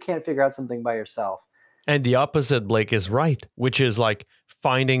situation, or you can't figure out something by yourself. And the opposite, Blake, is right, which is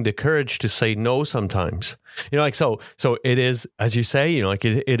finding the courage to say no sometimes. So it is, as you say,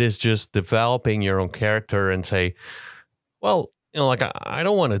 it is just developing your own character and say, well, I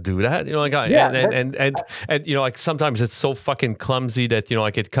don't want to do that. And sometimes it's so fucking clumsy that,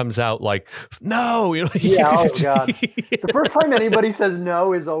 it comes out no, Yeah, oh God. The first time anybody says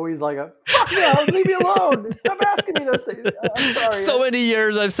no is always fuck no, leave me alone. Stop asking me those things. I'm sorry. So many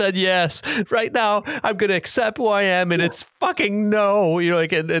years I've said yes. Right now, I'm going to accept who I am, and it's fucking no,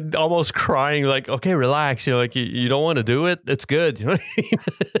 and almost crying, okay, relax. You don't want to do it. It's good.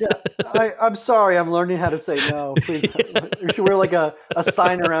 I'm sorry. I'm learning how to say no. Please. You should wear a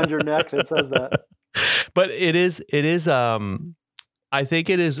sign around your neck that says that. But it is I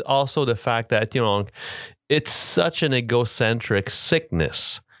think it is also the fact that it's such an egocentric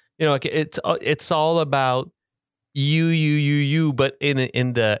sickness. It's all about you, but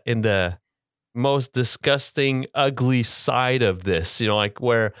in the most disgusting, ugly side of this, like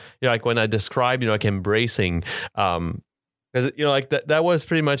where, like when I describe, like embracing, because, like that was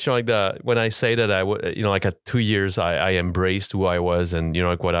pretty much, like when I say that I would, like at 2 years, I embraced who I was and,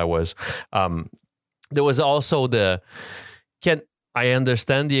 like what I was. There was also can I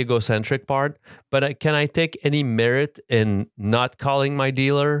understand the egocentric part, but can I take any merit in not calling my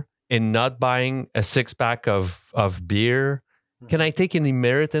dealer, in not buying a 6-pack of beer? Can I take any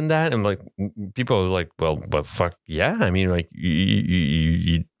merit in that? And like people are like, well, but fuck yeah. I mean, like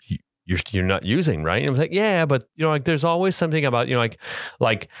you're not using, right? And I was like, yeah, but like there's always something about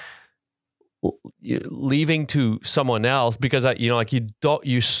like leaving to someone else because like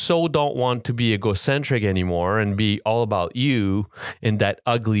you so don't want to be egocentric anymore and be all about you in that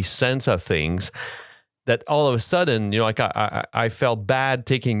ugly sense of things, that all of a sudden like I felt bad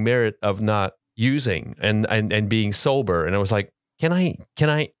taking merit of not using and being sober, and I was like, can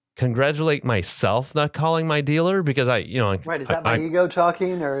I congratulate myself not calling my dealer because I right, is that my ego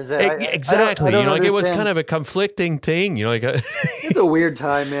talking, or is that exactly I don't like it was understand. kind of a conflicting thing, like It's a weird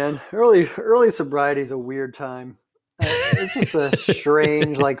time, man. Early sobriety is a weird time. It's just a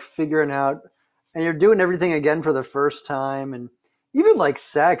strange, like figuring out, and you're doing everything again for the first time, and even like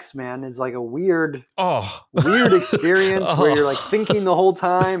sex, man, is like a weird experience where you're like thinking the whole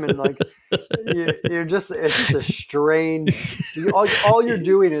time, and like it's just a strange. All you're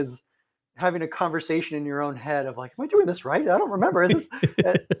doing is having a conversation in your own head of like, am I doing this right? I don't remember. Is this?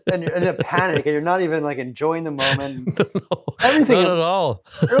 And you're in a panic, and you're not even like enjoying the moment. No, Everything not at all.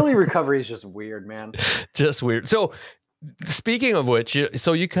 Early recovery is just weird, man. Just weird. So speaking of which,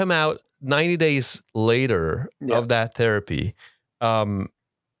 so you come out 90 days later of that therapy.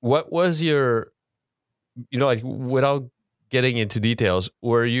 What was your, like without getting into details,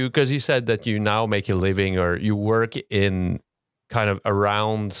 were you, because you said that you now make a living or you work in kind of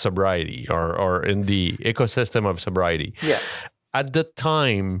around sobriety or in the ecosystem of sobriety. Yeah. At the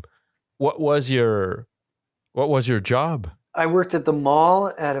time, what was your job? I worked at the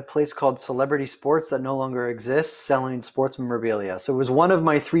mall at a place called Celebrity Sports that no longer exists, selling sports memorabilia. So it was one of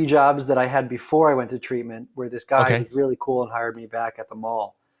my 3 jobs that I had before I went to treatment, where this guy was really cool and hired me back at the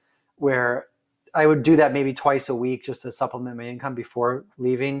mall, where I would do that maybe twice a week just to supplement my income before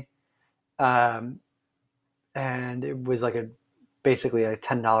leaving. And it was like basically a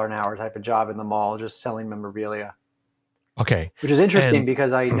 $10 an hour type of job in the mall, just selling memorabilia. Okay. Which is interesting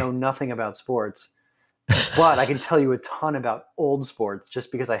because I know nothing about sports. But I can tell you a ton about old sports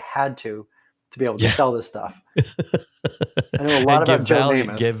just because I had to be able to sell this stuff. I know a lot about Joe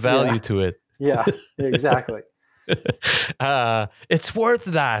Namath. Give value to it. Yeah, exactly. It's worth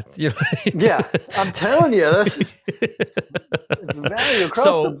that. Yeah, I'm telling you, it's value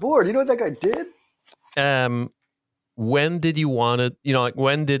across the board. You know what that guy did? When did you want it? Like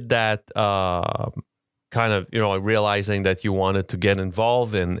when did that kind of like realizing that you wanted to get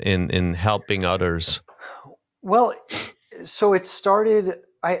involved in helping others? Well, so it started,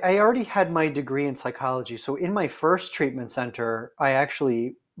 I already had my degree in psychology. So in my first treatment center,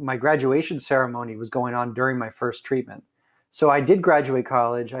 my graduation ceremony was going on during my first treatment. So I did graduate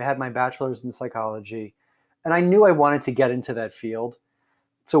college. I had my bachelor's in psychology, and I knew I wanted to get into that field.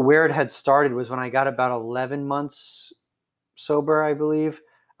 So where it had started was when I got about 11 months sober, I believe,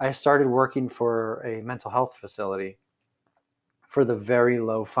 I started working for a mental health facility for the very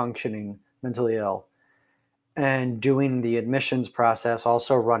low functioning mentally ill, and doing the admissions process,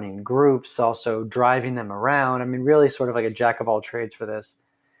 also running groups, also driving them around. I mean, really sort of like a jack of all trades for this.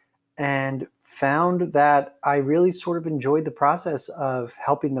 And found that I really sort of enjoyed the process of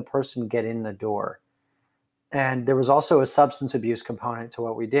helping the person get in the door. And there was also a substance abuse component to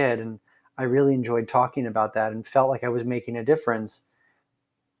what we did. And I really enjoyed talking about that and felt like I was making a difference,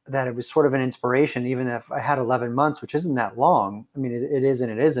 that it was sort of an inspiration, even if I had 11 months, which isn't that long. I mean, it is and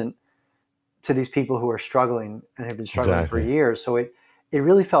it isn't, to these people who are struggling and have been struggling for years. So it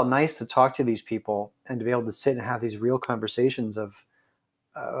really felt nice to talk to these people and to be able to sit and have these real conversations of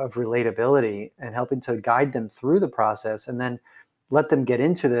relatability and helping to guide them through the process, and then let them get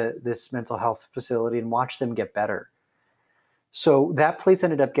into this mental health facility and watch them get better. So that place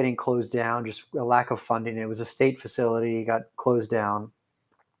ended up getting closed down, just a lack of funding. It was a state facility, got closed down,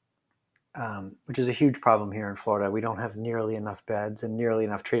 which is a huge problem here in Florida. We don't have nearly enough beds and nearly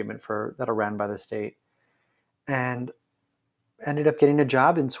enough treatment that are run by the state. And ended up getting a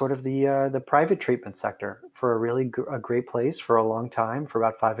job in sort of the private treatment sector for a great place for a long time, for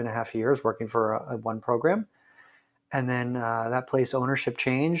about 5.5 years, working for one program. And then that place ownership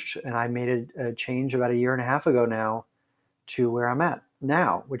changed, and I made a change about 1.5 years ago now to where I'm at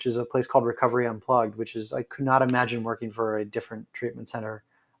now, which is a place called Recovery Unplugged, which is, I could not imagine working for a different treatment center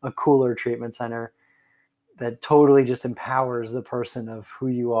a cooler treatment center that totally just empowers the person of who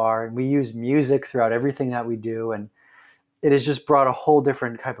you are. And we use music throughout everything that we do. And it has just brought a whole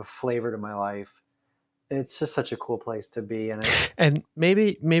different type of flavor to my life. It's just such a cool place to be. And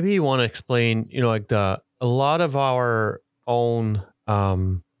maybe you want to explain, like a lot of our own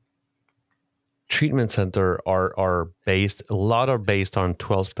treatment center are based on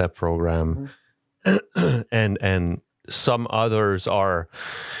 12-step program. Mm-hmm. and some others are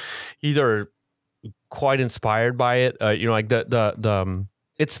either quite inspired by it. Like the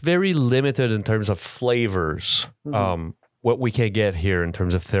it's very limited in terms of flavors. Mm-hmm. What we can get here in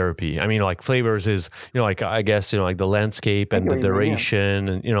terms of therapy. I mean, like flavors is, like I guess, like the landscape and the duration,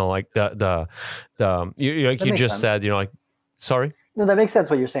 and like the like you just said, like, sorry. No, that makes sense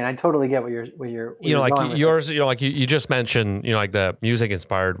what you're saying. I totally get what you're like yours, like you just mentioned, like the music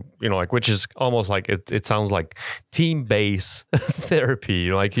inspired, like, which is almost like it sounds like team bass therapy.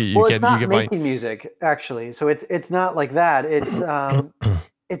 Like it's not making music actually. So it's not like that. It's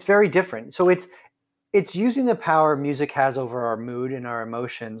it's very different. So it's using the power music has over our mood and our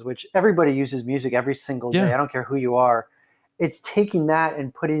emotions, which everybody uses music every single day. I don't care who you are. It's taking that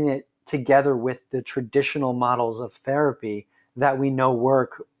and putting it together with the traditional models of therapy that we know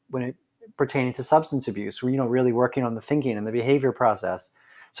work when it pertaining to substance abuse. We're, really working on the thinking and the behavior process.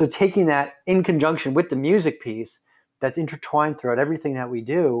 So taking that in conjunction with the music piece that's intertwined throughout everything that we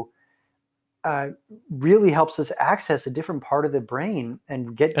do really helps us access a different part of the brain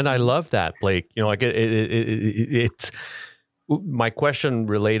and get. And I love that, Blake. Like it's my question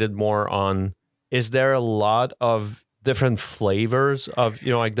related more on: is there a lot of different flavors of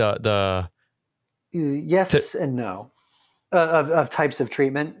like the yes and no of types of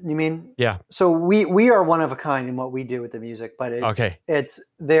treatment? You mean? Yeah. So we are one of a kind in what we do with the music, but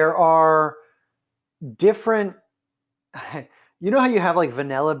there are different. How you have like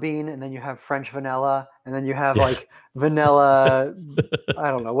vanilla bean and then you have French vanilla and then you have like vanilla,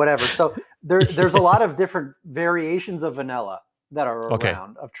 I don't know, whatever. So there's a lot of different variations of vanilla that are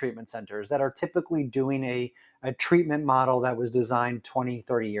around of treatment centers that are typically doing a treatment model that was designed 20,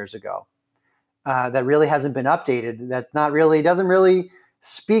 30 years ago that really hasn't been updated, that doesn't really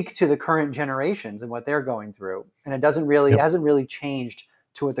speak to the current generations and what they're going through. And it hasn't really changed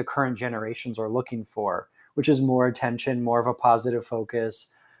to what the current generations are looking for, which is more attention, more of a positive focus,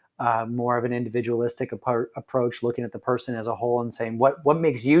 more of an individualistic approach, looking at the person as a whole and saying, what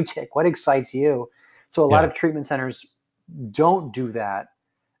makes you tick? What excites you? So a lot of treatment centers don't do that.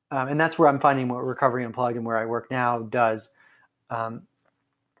 And that's where I'm finding what Recovery Unplugged and where I work now does.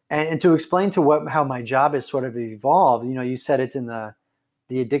 And to explain to how my job has sort of evolved, you said it's in the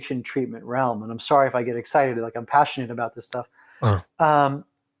addiction treatment realm. And I'm sorry if I get excited, like I'm passionate about this stuff.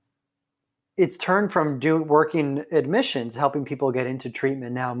 It's turned from working admissions, helping people get into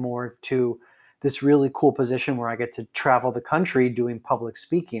treatment now more to this really cool position where I get to travel the country doing public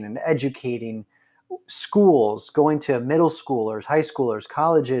speaking and educating schools, going to middle schoolers, high schoolers,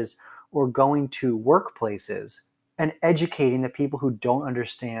 colleges, or going to workplaces and educating the people who don't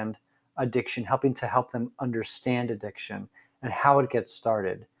understand addiction, helping to help them understand addiction and how it gets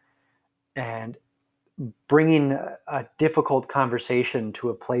started. And bringing a difficult conversation to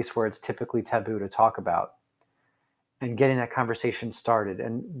a place where it's typically taboo to talk about and getting that conversation started.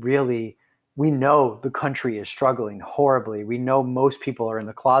 And really, we know the country is struggling horribly. We know most people are in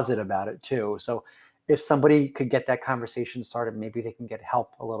the closet about it too. So if somebody could get that conversation started, maybe they can get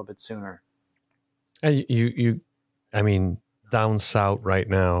help a little bit sooner. And I mean, down south right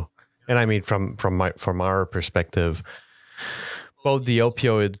now, and I mean from our perspective, both the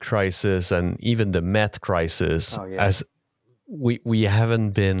opioid crisis and even the meth crisis, as we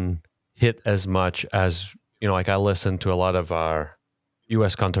haven't been hit as much as, like I listen to a lot of our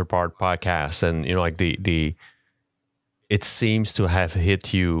U.S. counterpart podcasts, and like it seems to have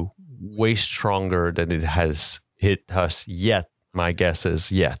hit you way stronger than it has hit us yet. My guess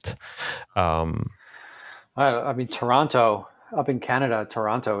is yet. I mean, Toronto, up in Canada,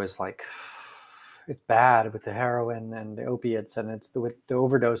 Toronto is like, it's bad with the heroin and the opiates, and the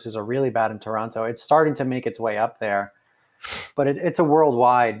overdoses are really bad in Toronto. It's starting to make its way up there, but it's a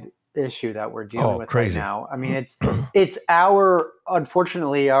worldwide issue that we're dealing with right now. I mean, it's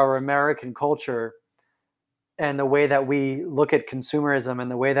unfortunately our American culture and the way that we look at consumerism and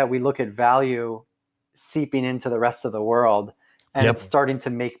the way that we look at value seeping into the rest of the world. And it's starting to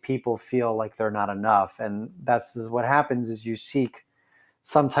make people feel like they're not enough. And that's what happens is you seek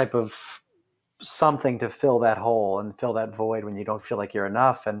some type of something to fill that hole and fill that void when you don't feel like you're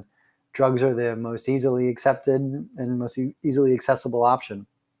enough. And drugs are the most easily accepted and most easily accessible option.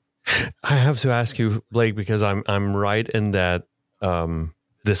 I have to ask you, Blake, because I'm right in that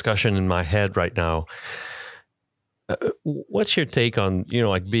discussion in my head right now. What's your take on,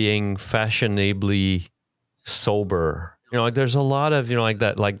 like being fashionably sober? Like there's a lot of, like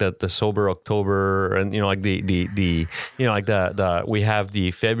the sober October, and, like the like the we have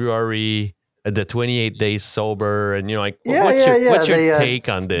the February, the 28 days sober, and, like, what's your take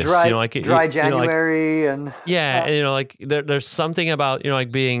on this? Dry January, and like there's something about,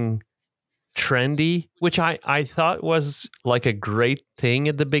 like being trendy, which I thought was like a great thing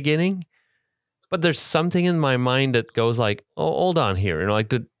at the beginning. But there's something in my mind that goes like, oh, hold on here.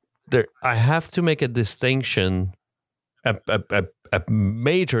 Like I have to make a distinction, a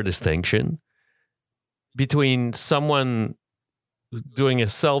major distinction between someone doing a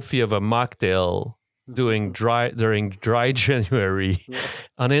selfie of a mocktail during dry January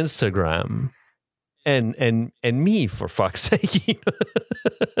on Instagram and me, for fuck's sake.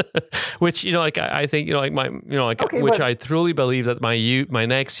 Which, like, I think, like my, like, okay, which I truly believe that my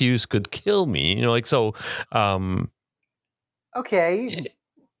next use could kill me, like, so, okay,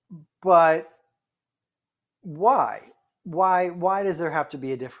 but why does there have to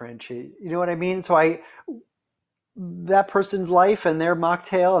be a differentiate? You know what I mean? So that person's life and their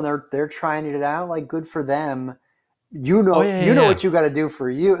mocktail, and they're trying it out, like, good for them. You know what you got to do for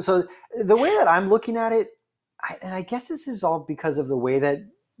you. So the way that I'm looking at it, and I guess this is all because of the way that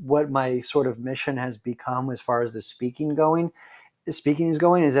what my sort of mission has become as far as the speaking is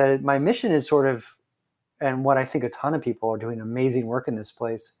going, is that my mission is sort of, and what I think a ton of people are doing amazing work in this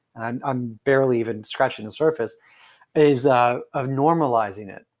place, and I'm barely even scratching the surface, is of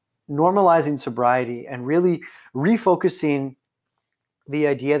normalizing sobriety, and really refocusing the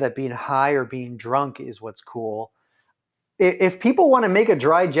idea that being high or being drunk is what's cool. If people want to make a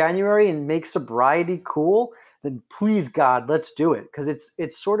dry January and make sobriety cool, then please God, let's do it, because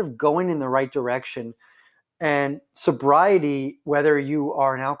it's sort of going in the right direction. And sobriety, whether you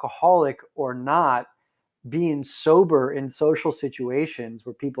are an alcoholic or not, being sober in social situations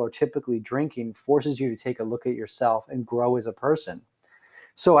where people are typically drinking forces you to take a look at yourself and grow as a person.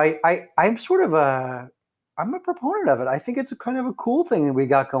 So I'm sort of I'm a proponent of it. I think it's a kind of a cool thing that we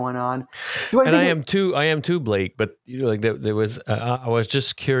got going on. I am too, Blake. But like there was, I was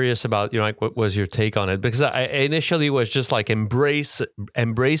just curious about, like, what was your take on it? Because I initially was just like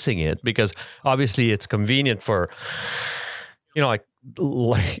embracing it, because obviously it's convenient for,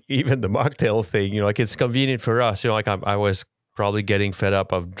 like even the mocktail thing. Like it's convenient for us. Like I was probably getting fed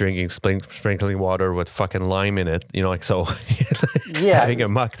up of drinking sprinkling water with fucking lime in it, like, so having a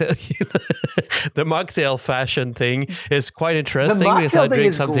mocktail, the mocktail fashion thing is quite interesting, because I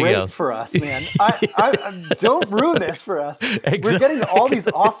drink something else for us, man. I don't ruin this for us. Exactly. We're getting all these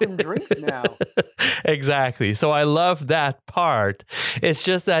awesome drinks now. Exactly. So I love that part. It's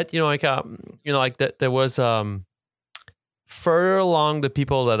just that, like that there was further along the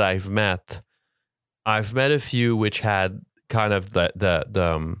people that I've met a few which had kind of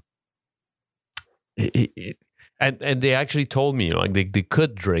and they actually told me, like they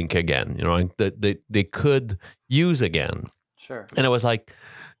could drink again, like they could use again. Sure. And I was like,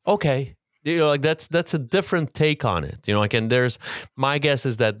 okay, like that's a different take on it, like, and my guess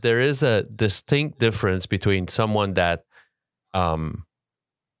is that there is a distinct difference between someone that,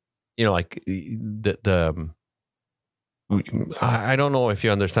 like I don't know if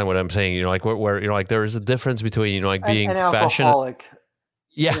you understand what I'm saying. Like where like there is a difference between, like being an alcoholic.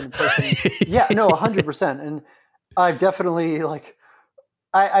 Yeah. Yeah. No, 100%. And I've definitely, like,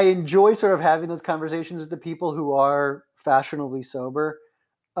 I enjoy sort of having those conversations with the people who are fashionably sober,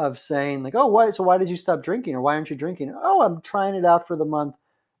 of saying like, oh, why did you stop drinking, or why aren't you drinking? Oh, I'm trying it out for the month.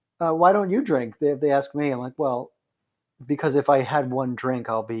 Why don't you drink? They ask me. I'm like, well, because if I had one drink,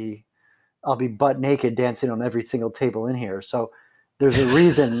 I'll be butt naked dancing on every single table in here. So there's a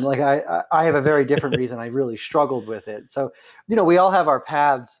reason. Like I have a very different reason. I really struggled with it. So, we all have our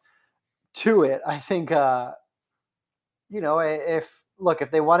paths to it. I think,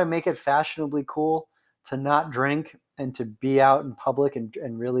 if they want to make it fashionably cool to not drink and to be out in public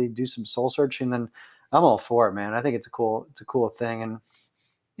and really do some soul searching, then I'm all for it, man. I think it's a cool thing. And,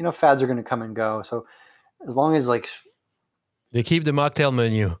 fads are going to come and go. So as long as, like, they keep the mocktail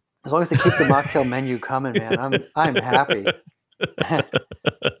menu. As long as they keep the mocktail menu coming, man, I'm happy.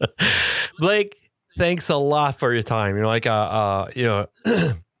 Blake, thanks a lot for your time.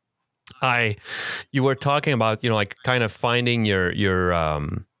 You were talking about, like, kind of finding your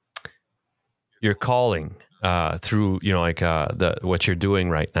calling through, what you're doing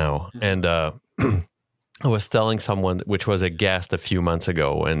right now. And I was telling someone, which was a guest a few months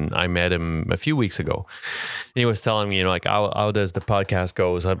ago, and I met him a few weeks ago. And he was telling me, like, how does the podcast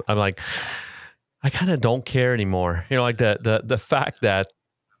goes? I'm like, I kind of don't care anymore. Like the fact that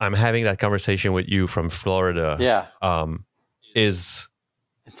I'm having that conversation with you from Florida. Yeah. Is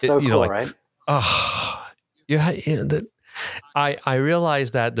It's so you cool, know, like, right? I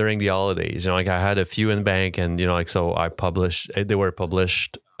realized that during the holidays, like I had a few in bank, and like so they were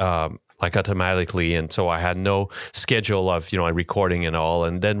published like automatically, and so I had no schedule of like recording and all,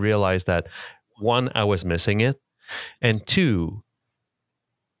 and then realized that one, I was missing it, and two,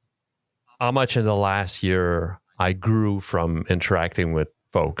 how much in the last year I grew from interacting with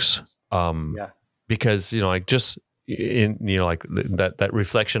folks. Because like just in like that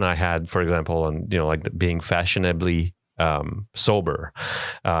reflection I had, for example, on like being fashionably sober,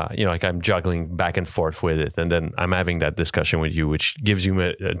 like I'm juggling back and forth with it, and then I'm having that discussion with you, which gives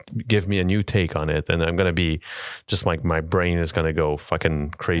me a new take on it, and I'm gonna be just like, my brain is gonna go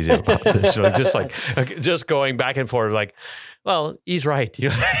fucking crazy about this, just going back and forth, like, well, he's right.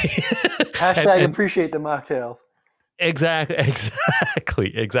 Hashtag appreciate the mocktails. Exactly.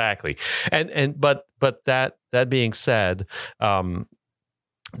 But that being said,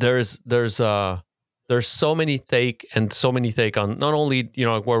 there's so many take on not only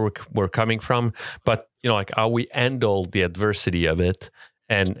where we're coming from, but like how we handle the adversity of it,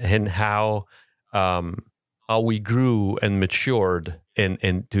 and how we grew and matured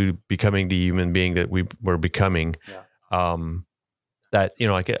into becoming the human being that we were becoming. Yeah. That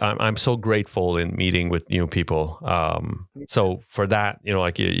like I'm so grateful in meeting with new people. So for that,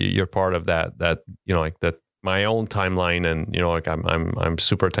 like you're part of that like that my own timeline, and like I'm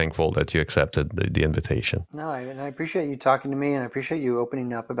super thankful that you accepted the invitation. No, and I appreciate you talking to me, and I appreciate you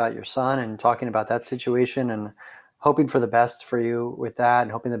opening up about your son and talking about that situation, and hoping for the best for you with that,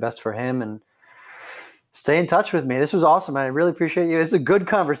 and hoping the best for him, and stay in touch with me. This was awesome. I really appreciate you. It's a good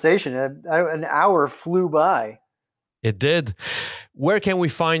conversation. An hour flew by. It did. Where can we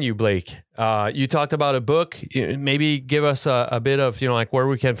find you, Blake? You talked about a book. Maybe give us a bit of, like where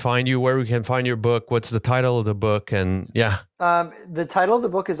we can find you, where we can find your book. What's the title of the book? And yeah. The title of the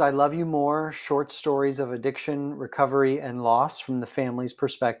book is I Love You More, Short Stories of Addiction, Recovery, and Loss from the Family's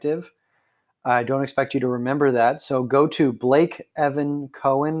Perspective. I don't expect you to remember that. So go to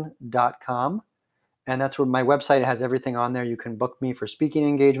BlakeEvanCohen.com. And that's where my website has everything on there. You can book me for speaking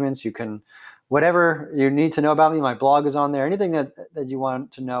engagements. You can, whatever you need to know about me, my blog is on there. Anything that you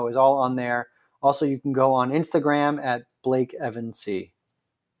want to know is all on there. Also, you can go on Instagram at BlakeEvanC.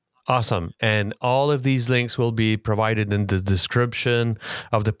 Awesome. And all of these links will be provided in the description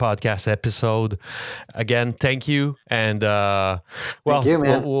of the podcast episode. Again, thank you. And well, thank you,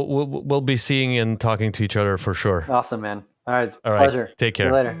 man. We'll be seeing and talking to each other for sure. Awesome, man. All right. It's a all pleasure. Right. Take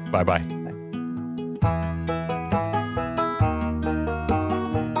care. See you later. Bye-bye. Bye.